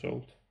years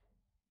old.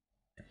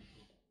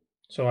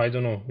 So I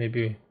don't know,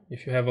 maybe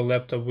if you have a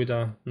laptop with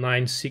a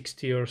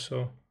 960 or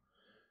so,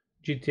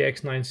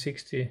 GTX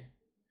 960,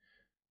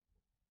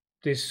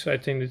 this, I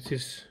think this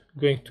is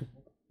going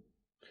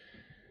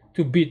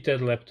to beat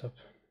that laptop.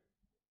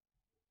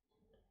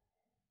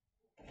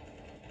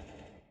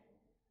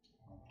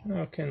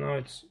 Okay, now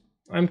it's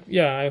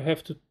I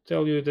have to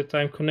tell you that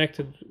I'm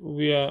connected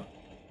via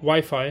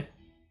Wi-Fi.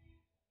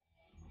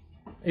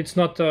 It's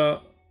not a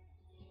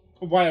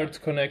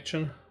wired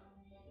connection.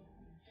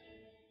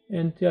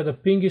 And yeah, the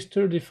ping is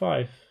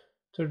 35,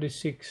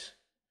 36,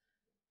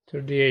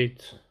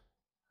 38.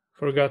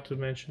 Forgot to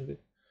mention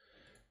it.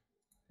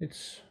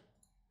 It's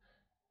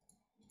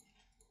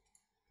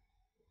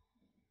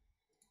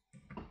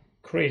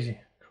crazy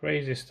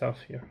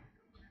stuff here.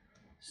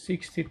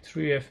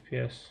 63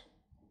 FPS.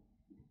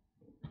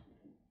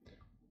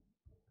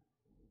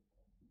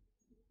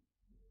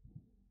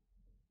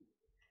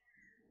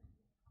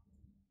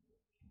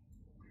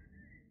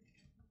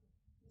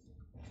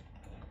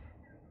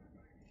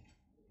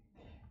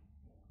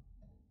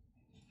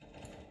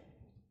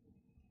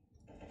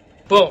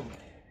 Boom.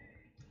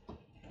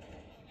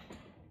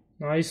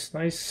 Nice.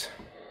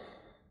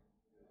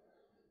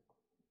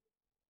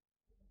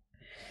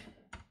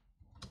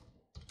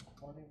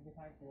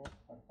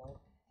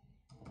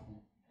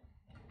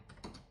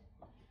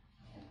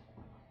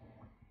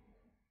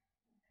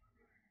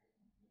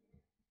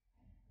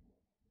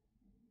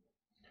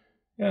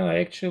 Yeah, I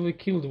actually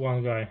killed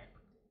one guy.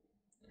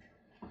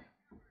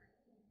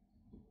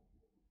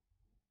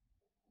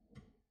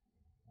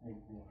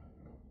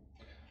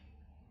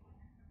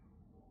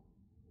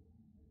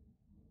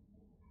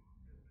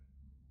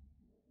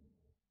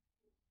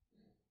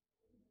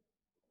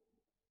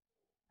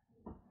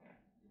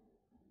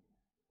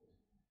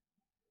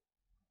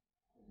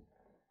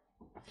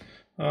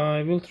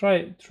 I will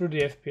try through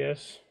the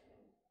FPS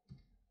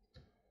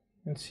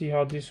and see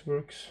how this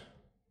works.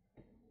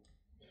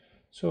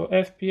 So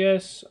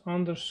FPS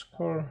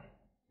underscore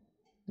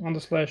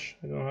underslash,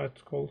 I don't know how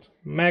it's called,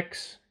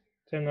 max,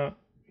 then a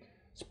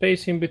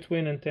space in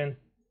between, and then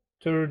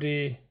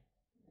 30.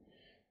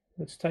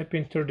 Let's type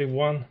in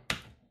 31.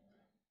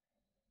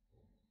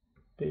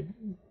 I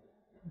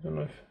don't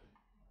know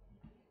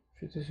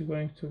if it is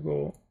going to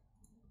go.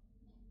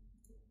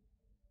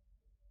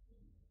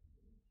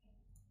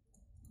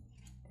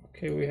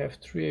 Okay, we have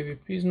 3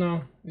 AVPs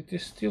now. It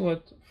is still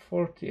at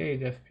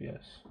 48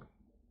 FPS.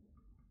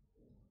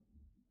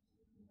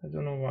 I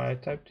don't know why I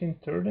typed in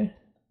 30.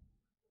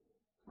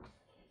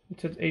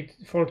 It's at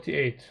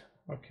 48.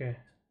 Okay.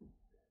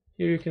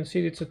 Here you can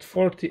see it's at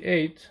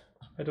 48.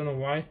 I don't know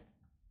why.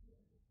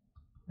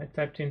 I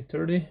typed in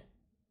 30.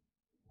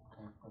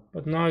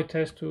 But now it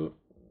has to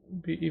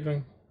be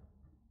even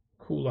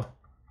cooler.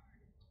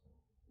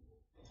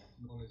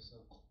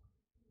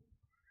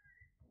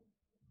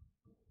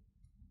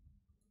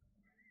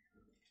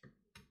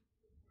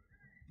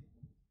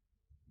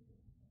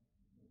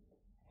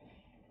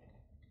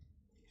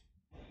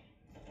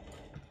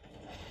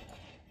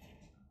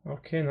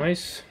 Okay,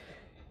 nice.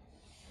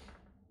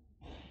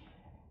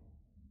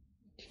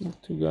 Killed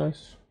 2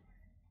 guys.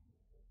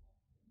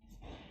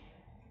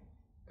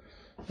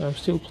 I'm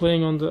still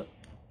playing on the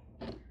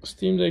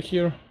Steam Deck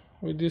here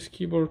with this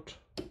keyboard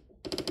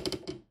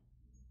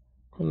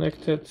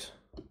connected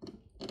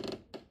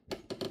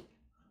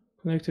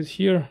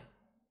here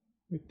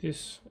with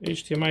this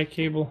HDMI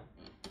cable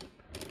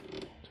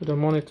to the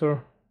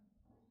monitor.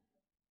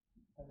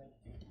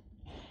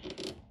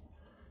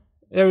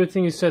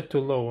 Everything is set to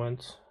low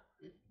and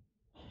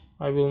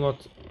I will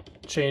not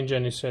change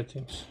any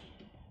settings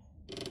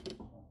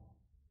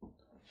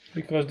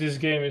because this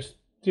game is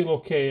still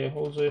okay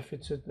also if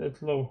it's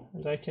at low.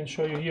 And I can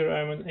show you here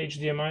I'm an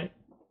HDMI.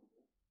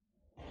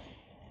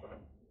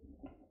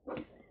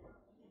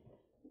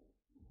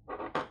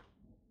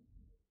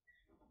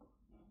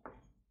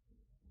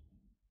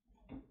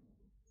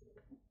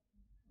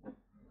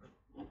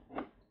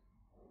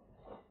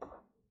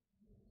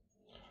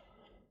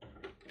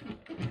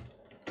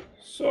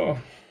 So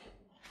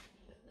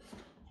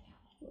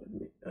let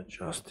me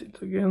adjust it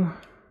again.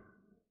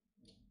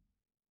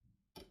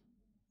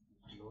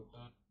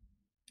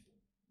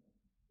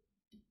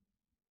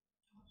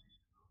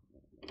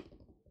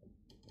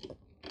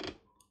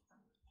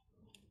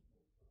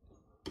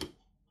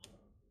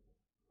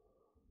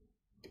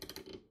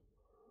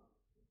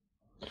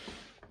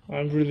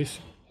 I'm really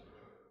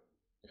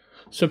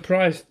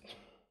surprised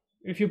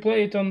if you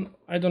play it on,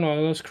 I don't know,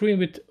 on a screen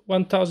with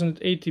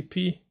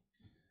 1080p,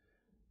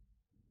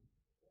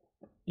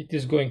 it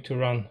is going to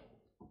run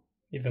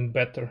even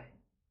better,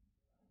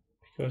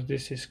 because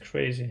this is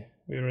crazy.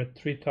 We're at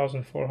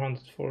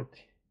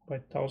 3440 by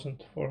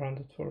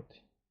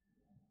 1440.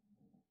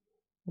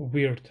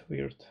 Weird.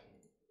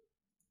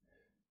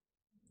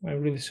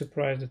 I'm really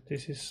surprised that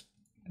this is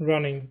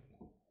running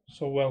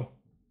so well.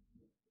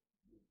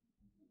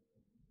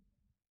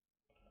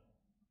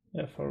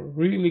 Yeah, for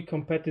really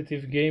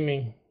competitive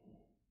gaming,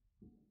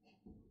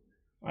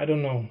 I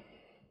don't know.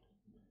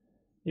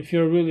 If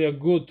you're really a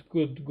good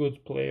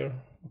player,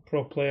 a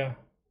pro player,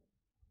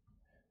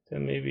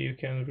 then maybe you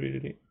can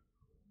really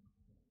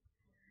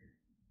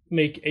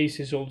make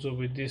aces also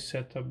with this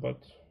setup.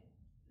 But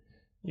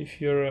if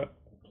you're a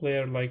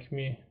player like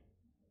me,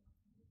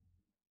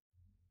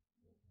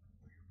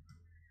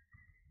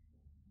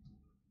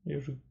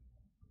 you're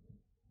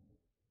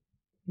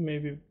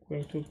maybe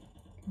going to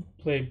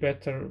play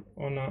better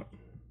on a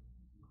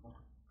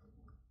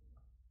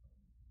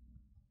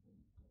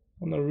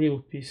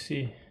real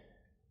PC.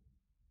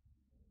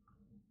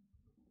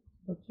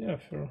 But yeah,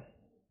 sure.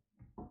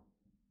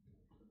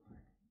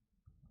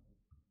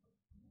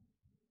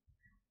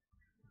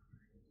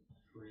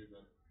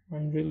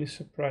 I'm really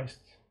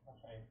surprised.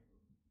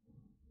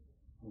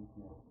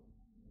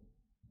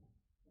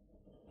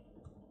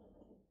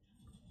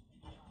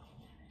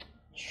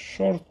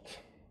 Short.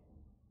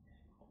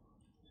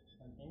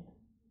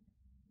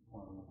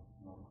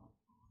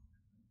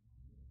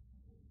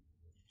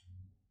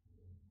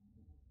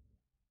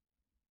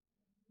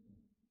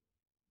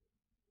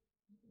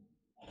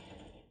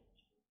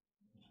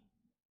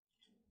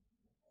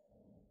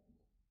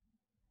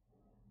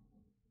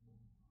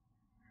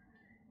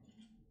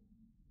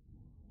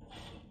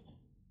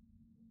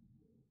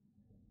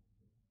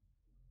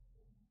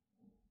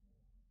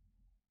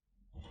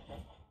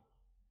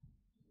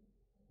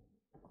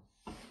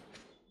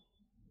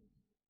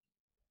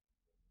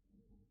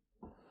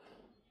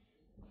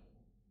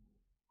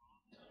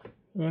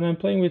 When I'm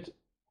playing with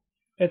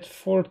at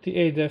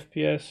 48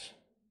 FPS,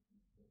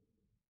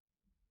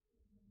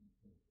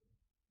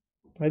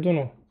 I don't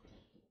know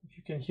if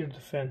you can hear the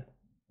fan.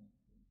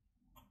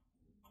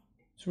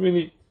 It's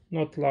really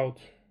not loud.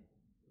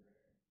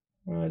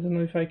 I don't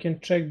know if I can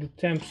check the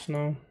temps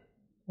now,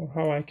 or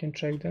how I can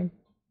check them.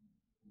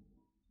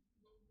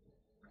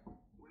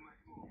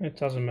 It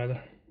doesn't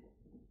matter,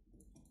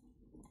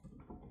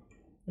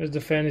 as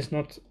the fan is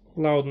not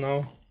loud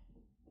now.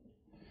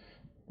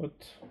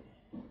 But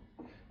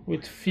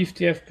with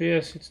 50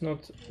 FPS it's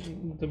not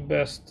the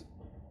best.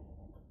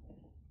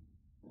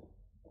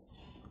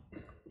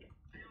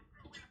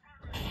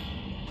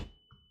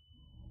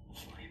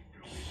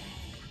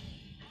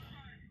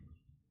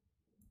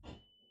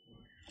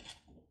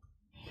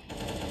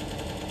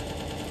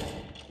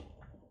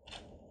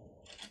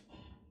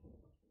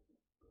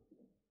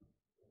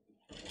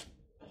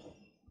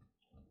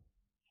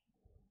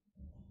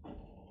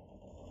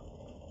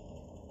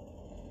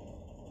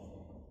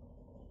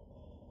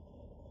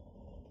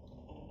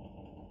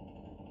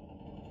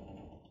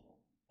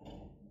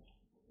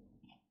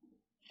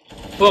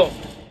 Boom.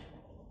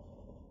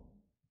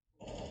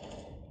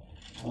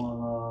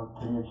 On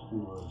 3 HP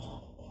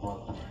was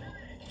what?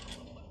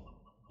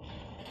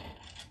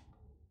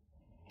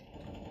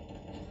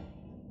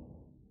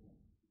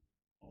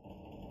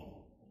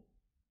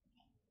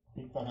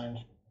 Peak behind.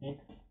 Peak.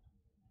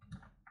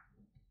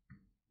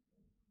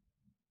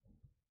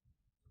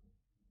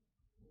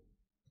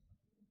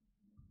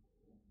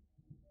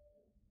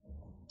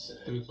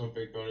 Do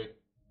something on it.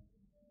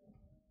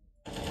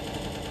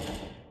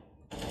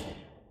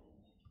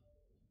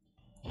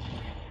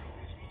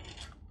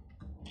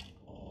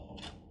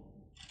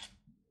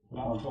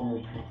 Last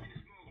one.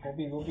 Go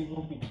big.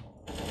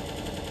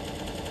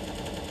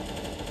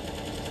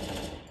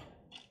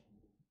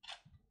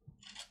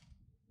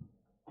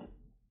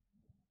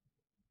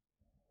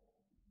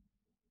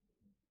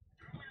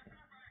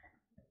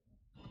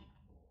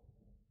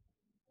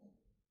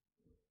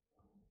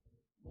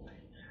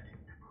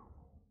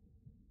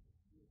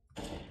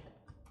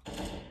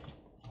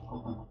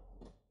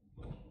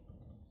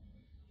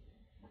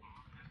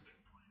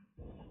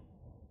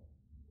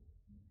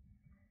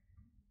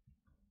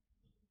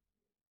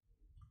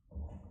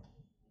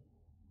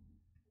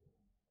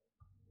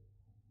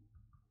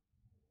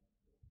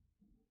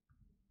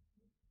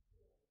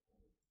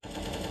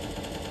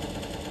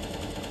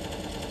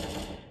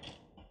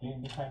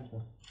 Being behind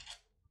you.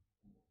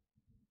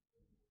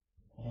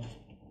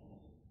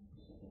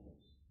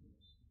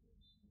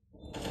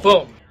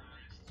 Boom.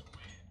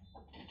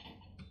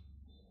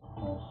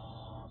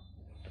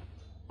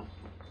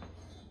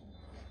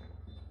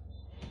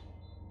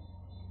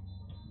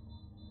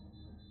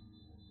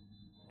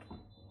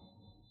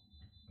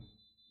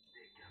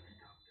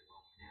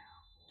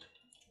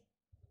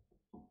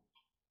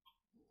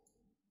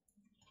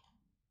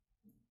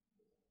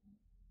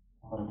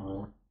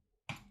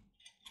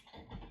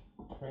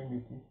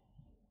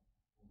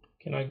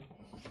 Can I?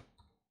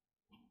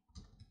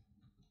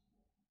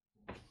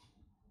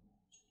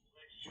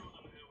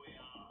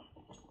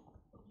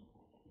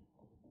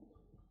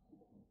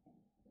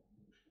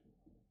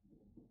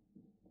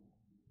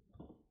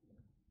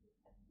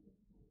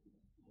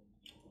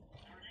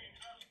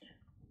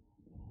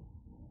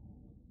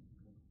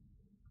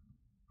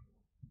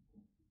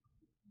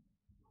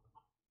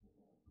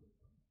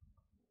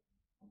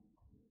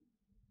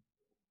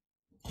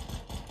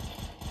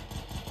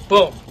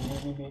 Boom.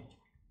 B.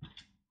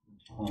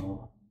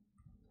 Oh.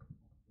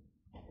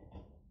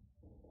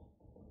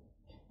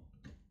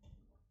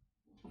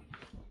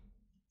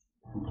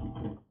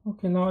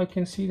 Okay, now I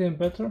can see them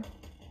better.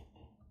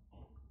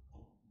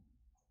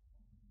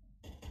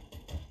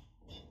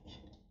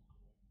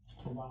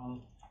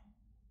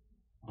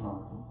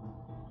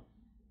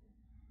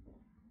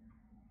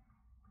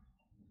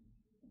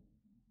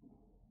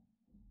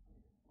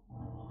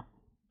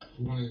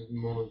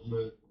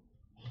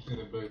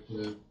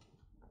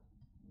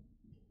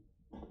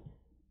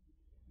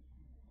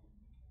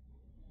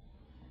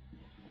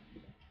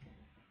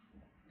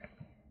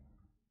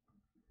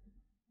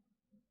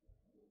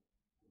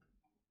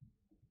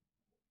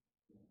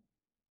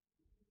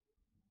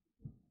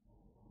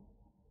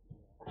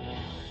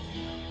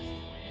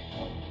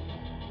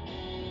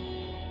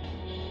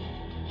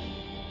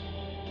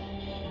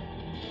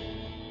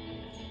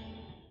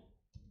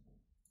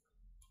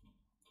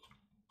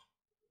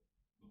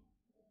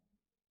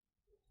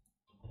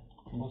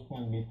 Boost me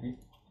on B, please.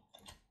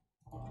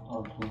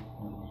 Okay.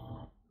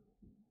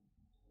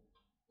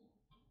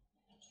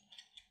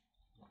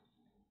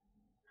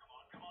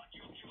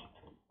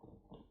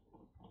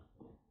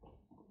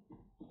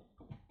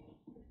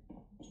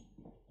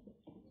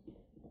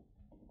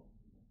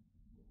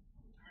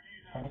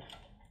 Thanks.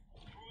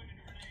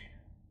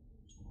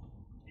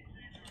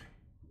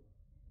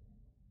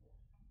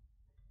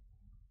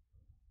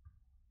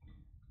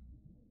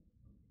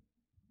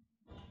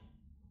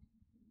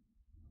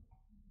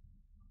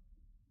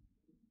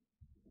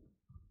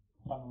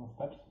 One on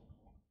steps.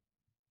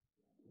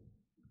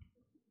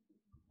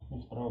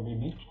 It's probably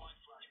B.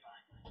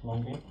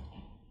 Long B.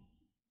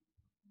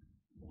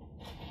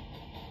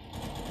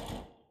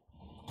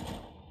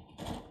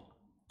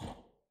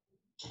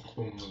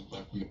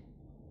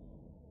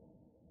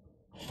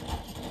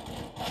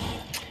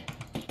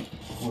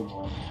 Good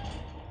one.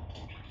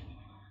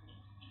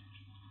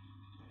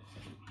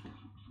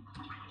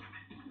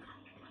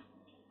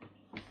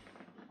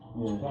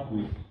 Yeah,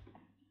 B.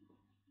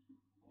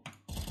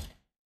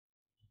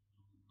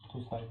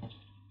 Two sides.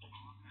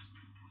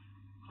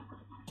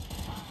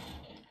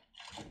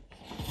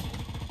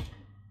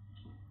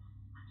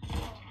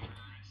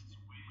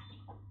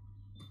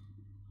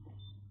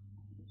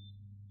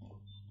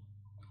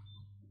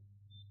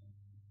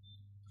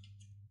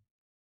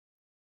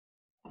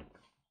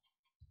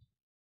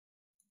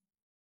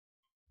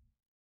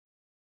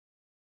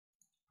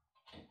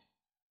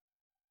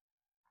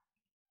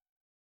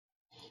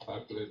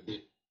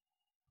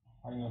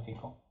 I know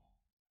Quicko.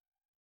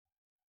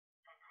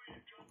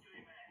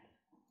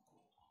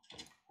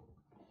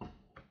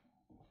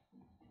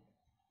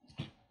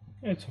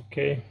 It's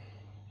okay.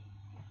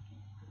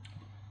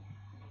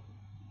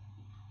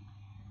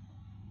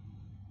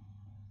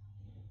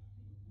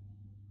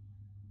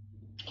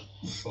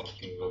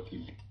 Fucking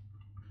lucky.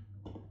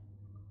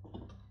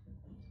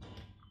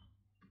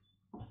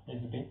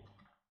 It's B.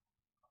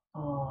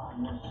 Oh,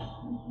 yes.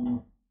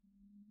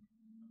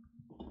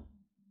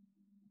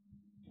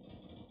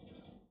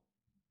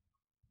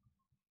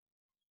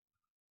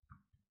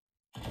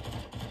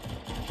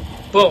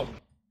 Boom.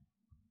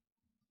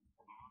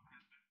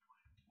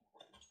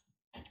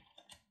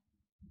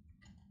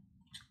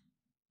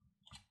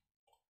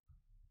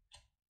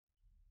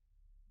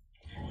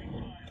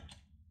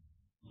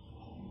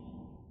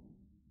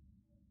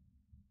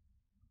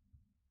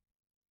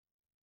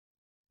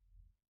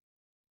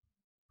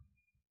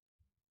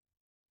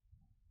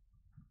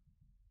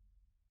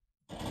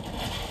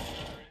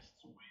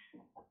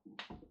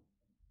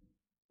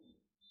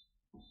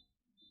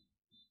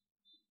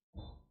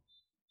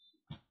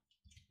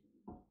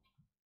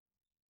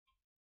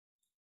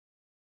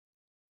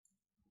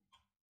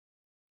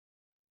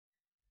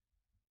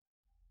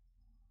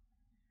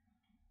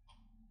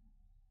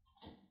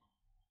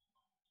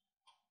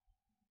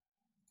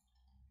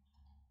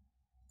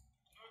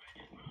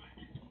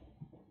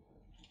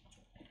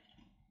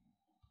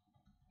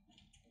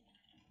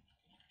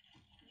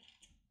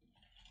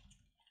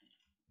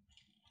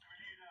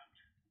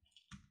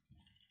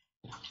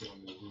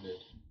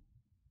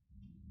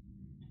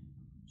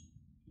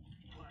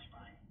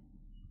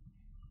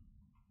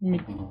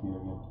 Mid.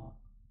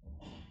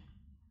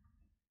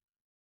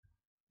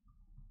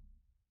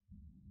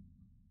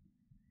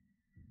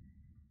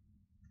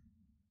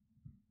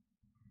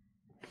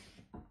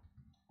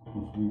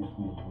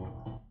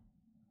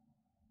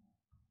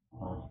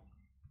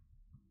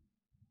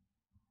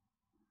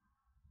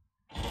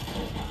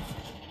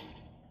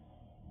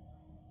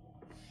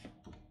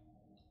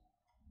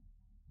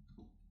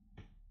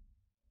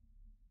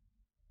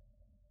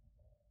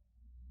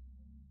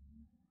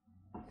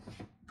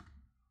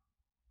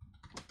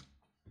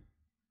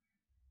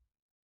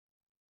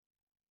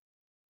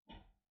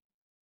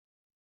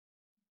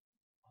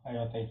 I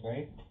rotate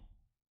right.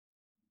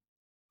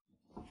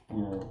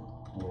 Yeah.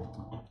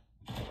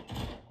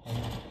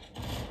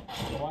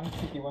 One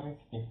city, one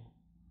city.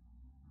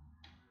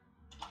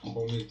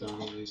 Hold me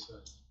down on this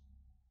side.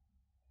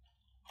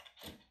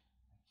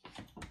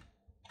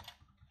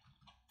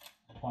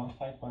 One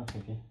side, one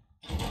city.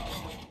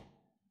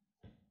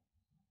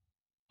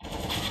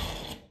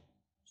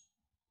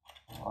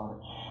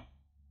 Arch.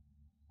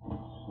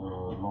 It's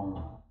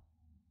long.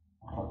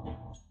 Cut.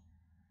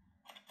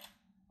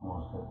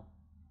 One step.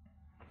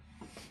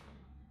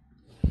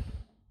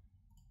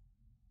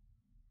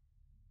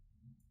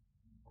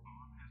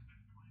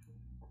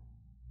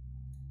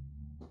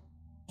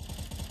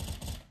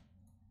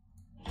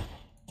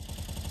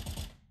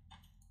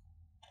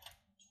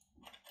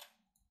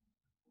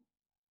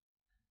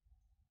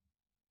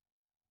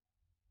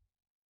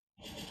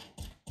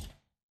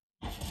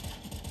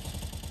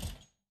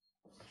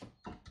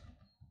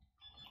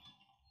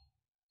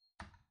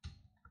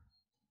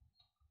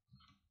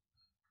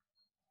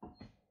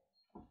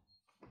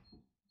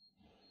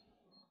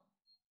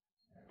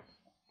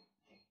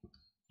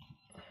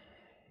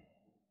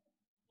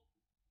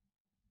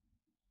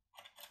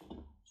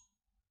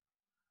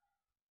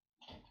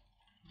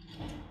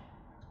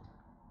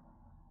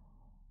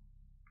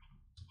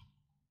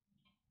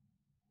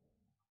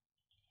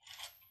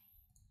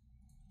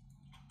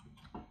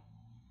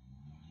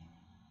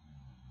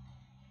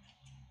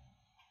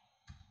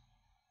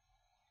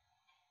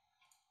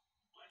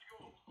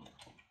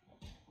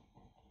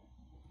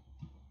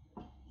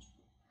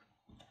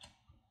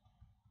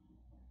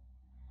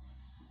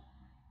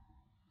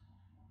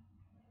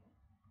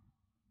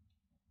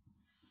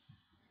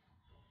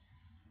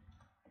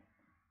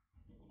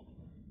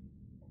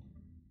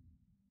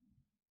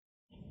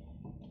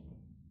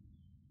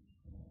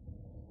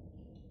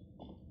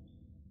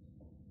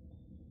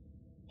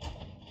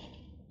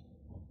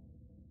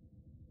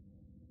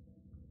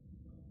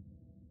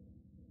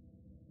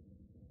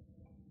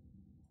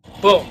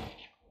 Boom.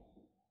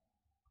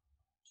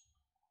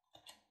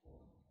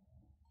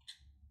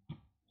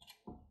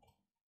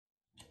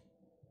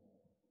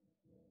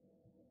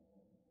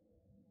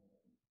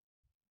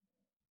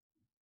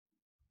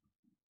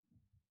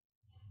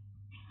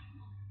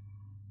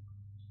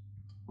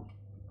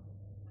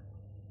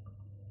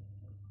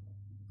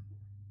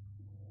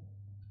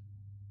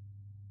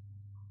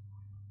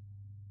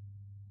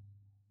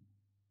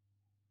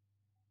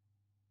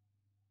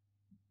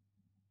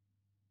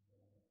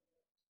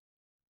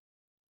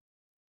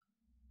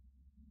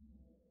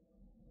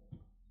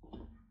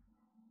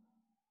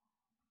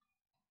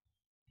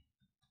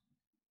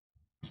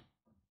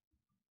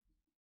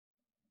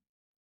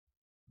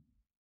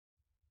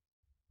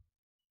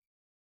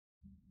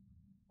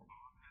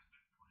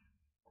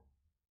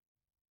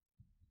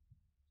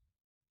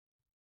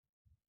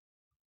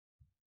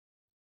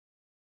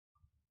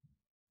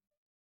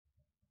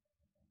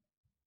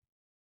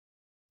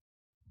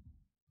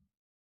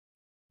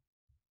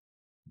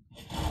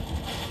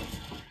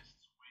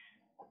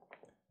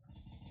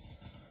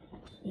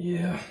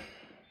 Yeah.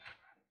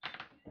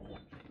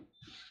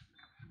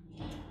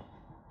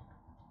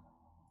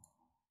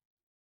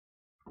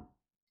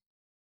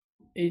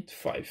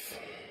 8-5.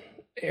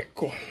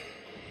 Ecco.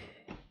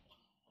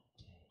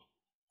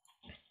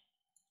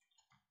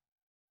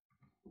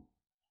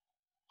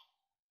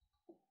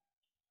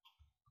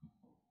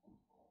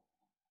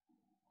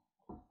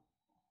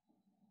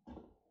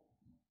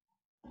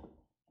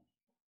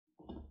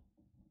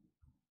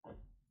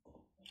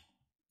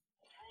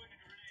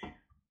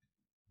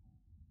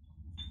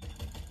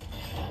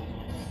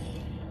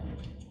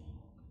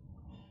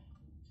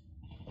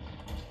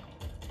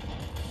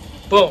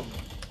 Boom.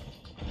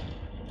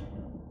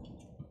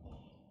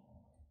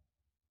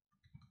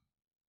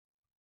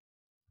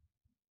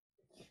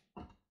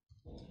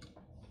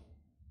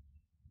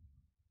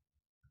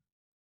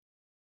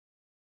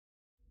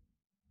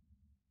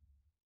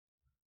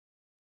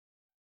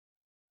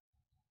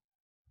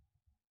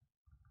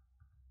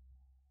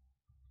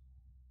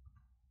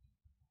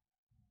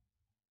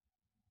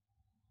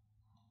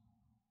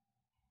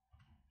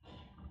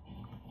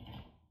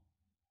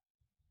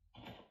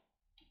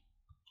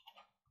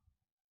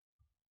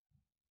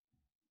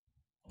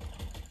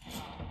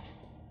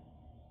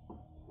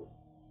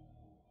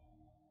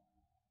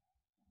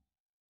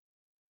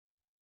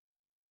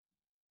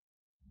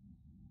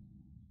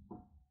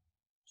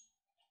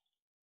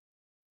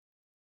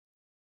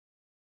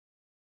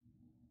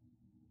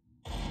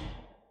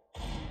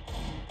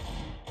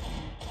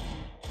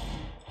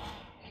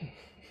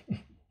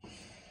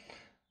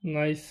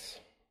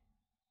 Nice.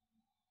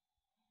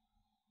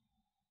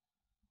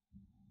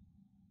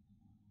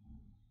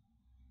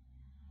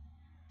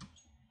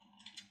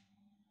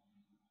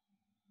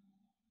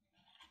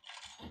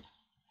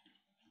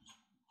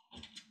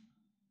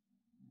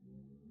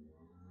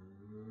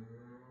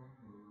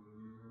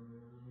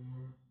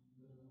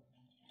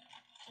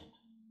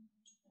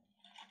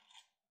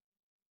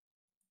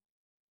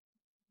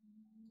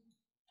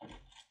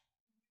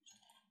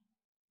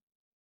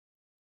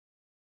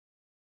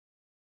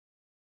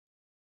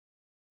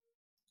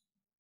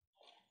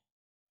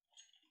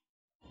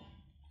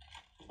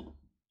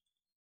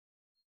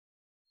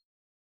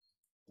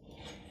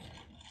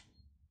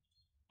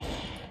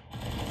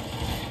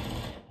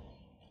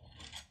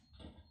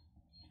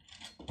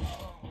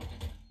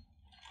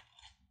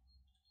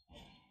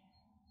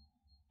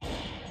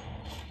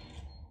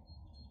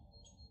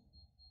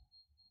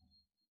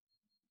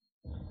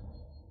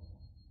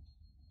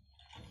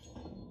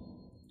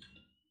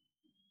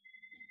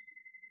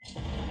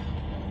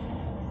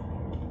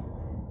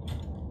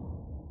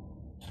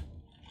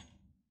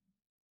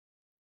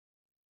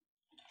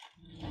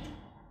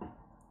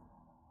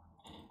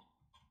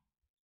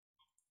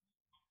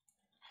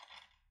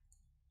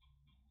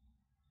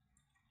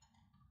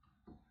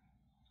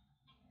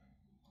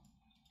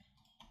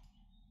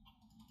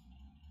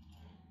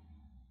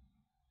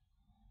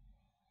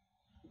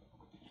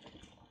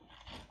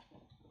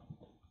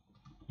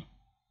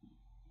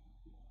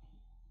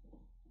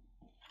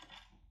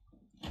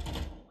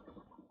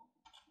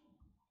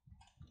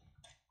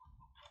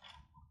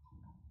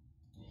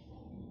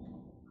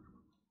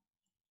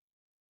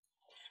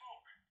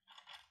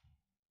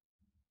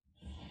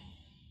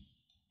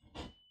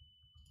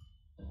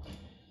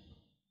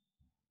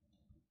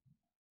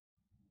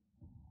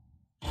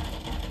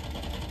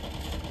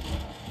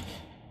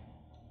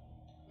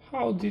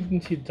 How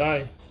didn't he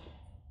die?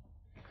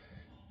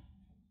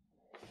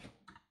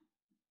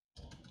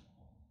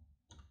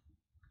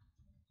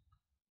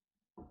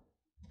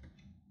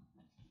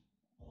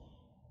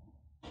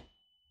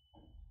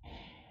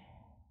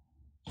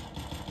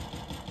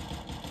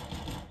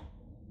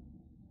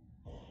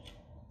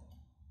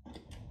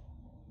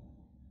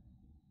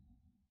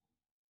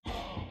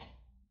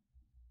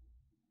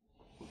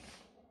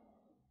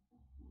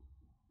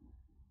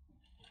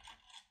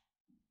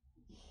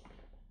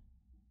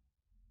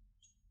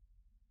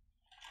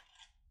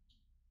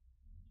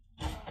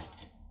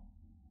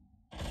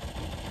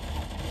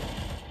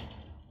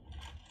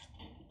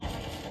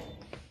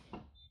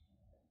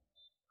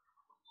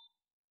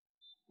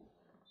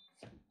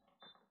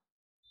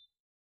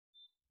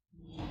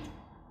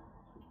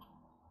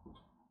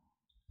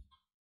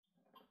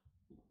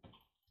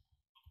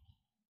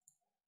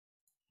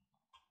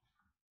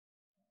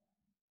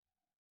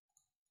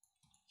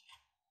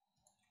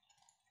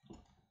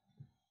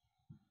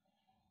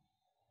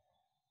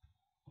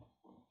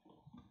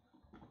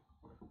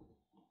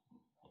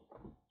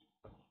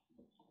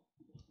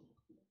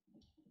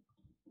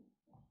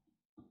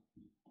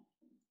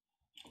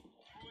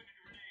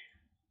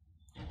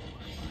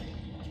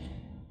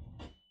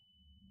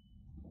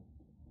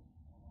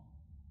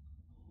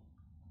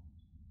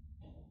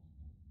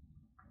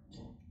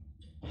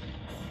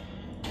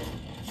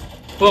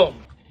 Boom.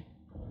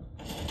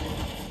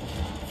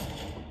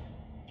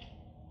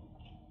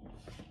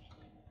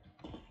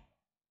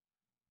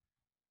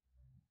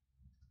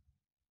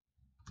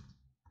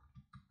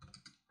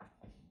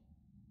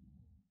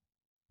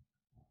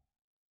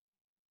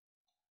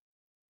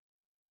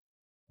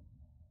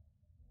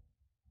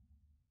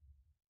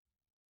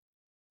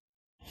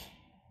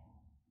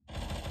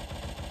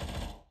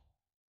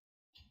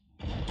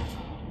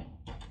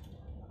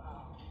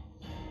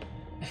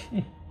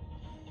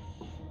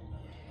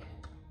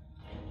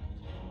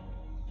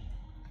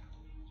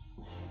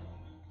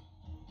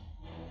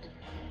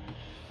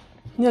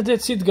 Yeah,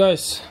 that's it,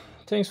 guys.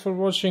 Thanks for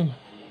watching.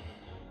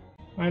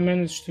 I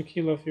managed to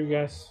kill a few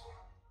guys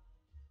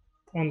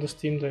on the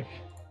Steam Deck.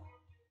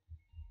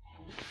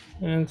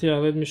 And yeah,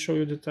 let me show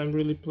you that I'm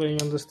really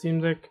playing on the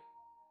Steam Deck.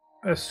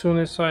 As soon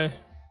as I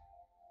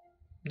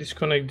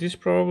disconnect this,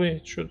 probably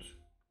it should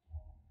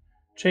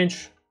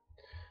change.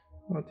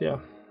 But yeah,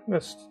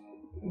 let's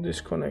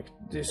disconnect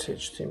this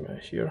HDMI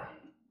here.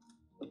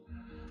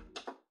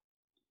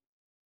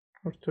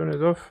 Or turn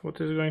it off. What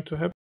is going to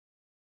happen?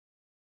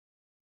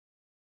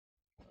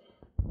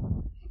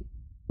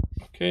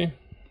 Okay,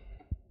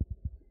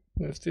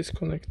 let's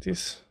disconnect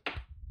this.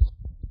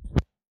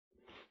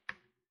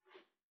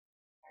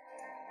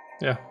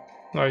 Yeah,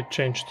 now it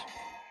changed.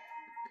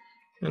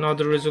 And now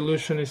the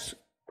resolution is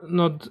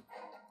not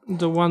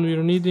the one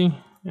we're needing,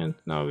 and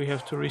now we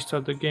have to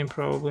restart the game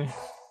probably,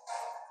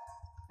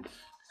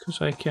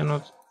 because I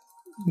cannot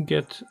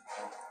get,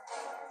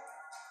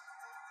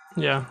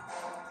 yeah,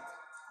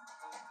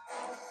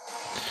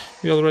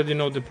 we already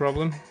know the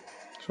problem,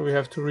 so we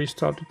have to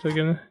restart it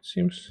again, it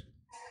seems,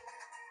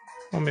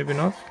 or maybe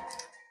not.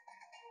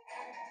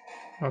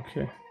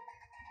 Okay,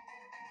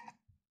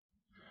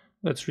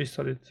 let's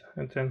restart it,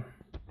 and then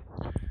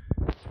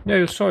yeah,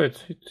 you saw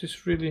it. It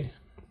is really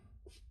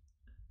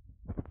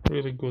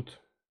good.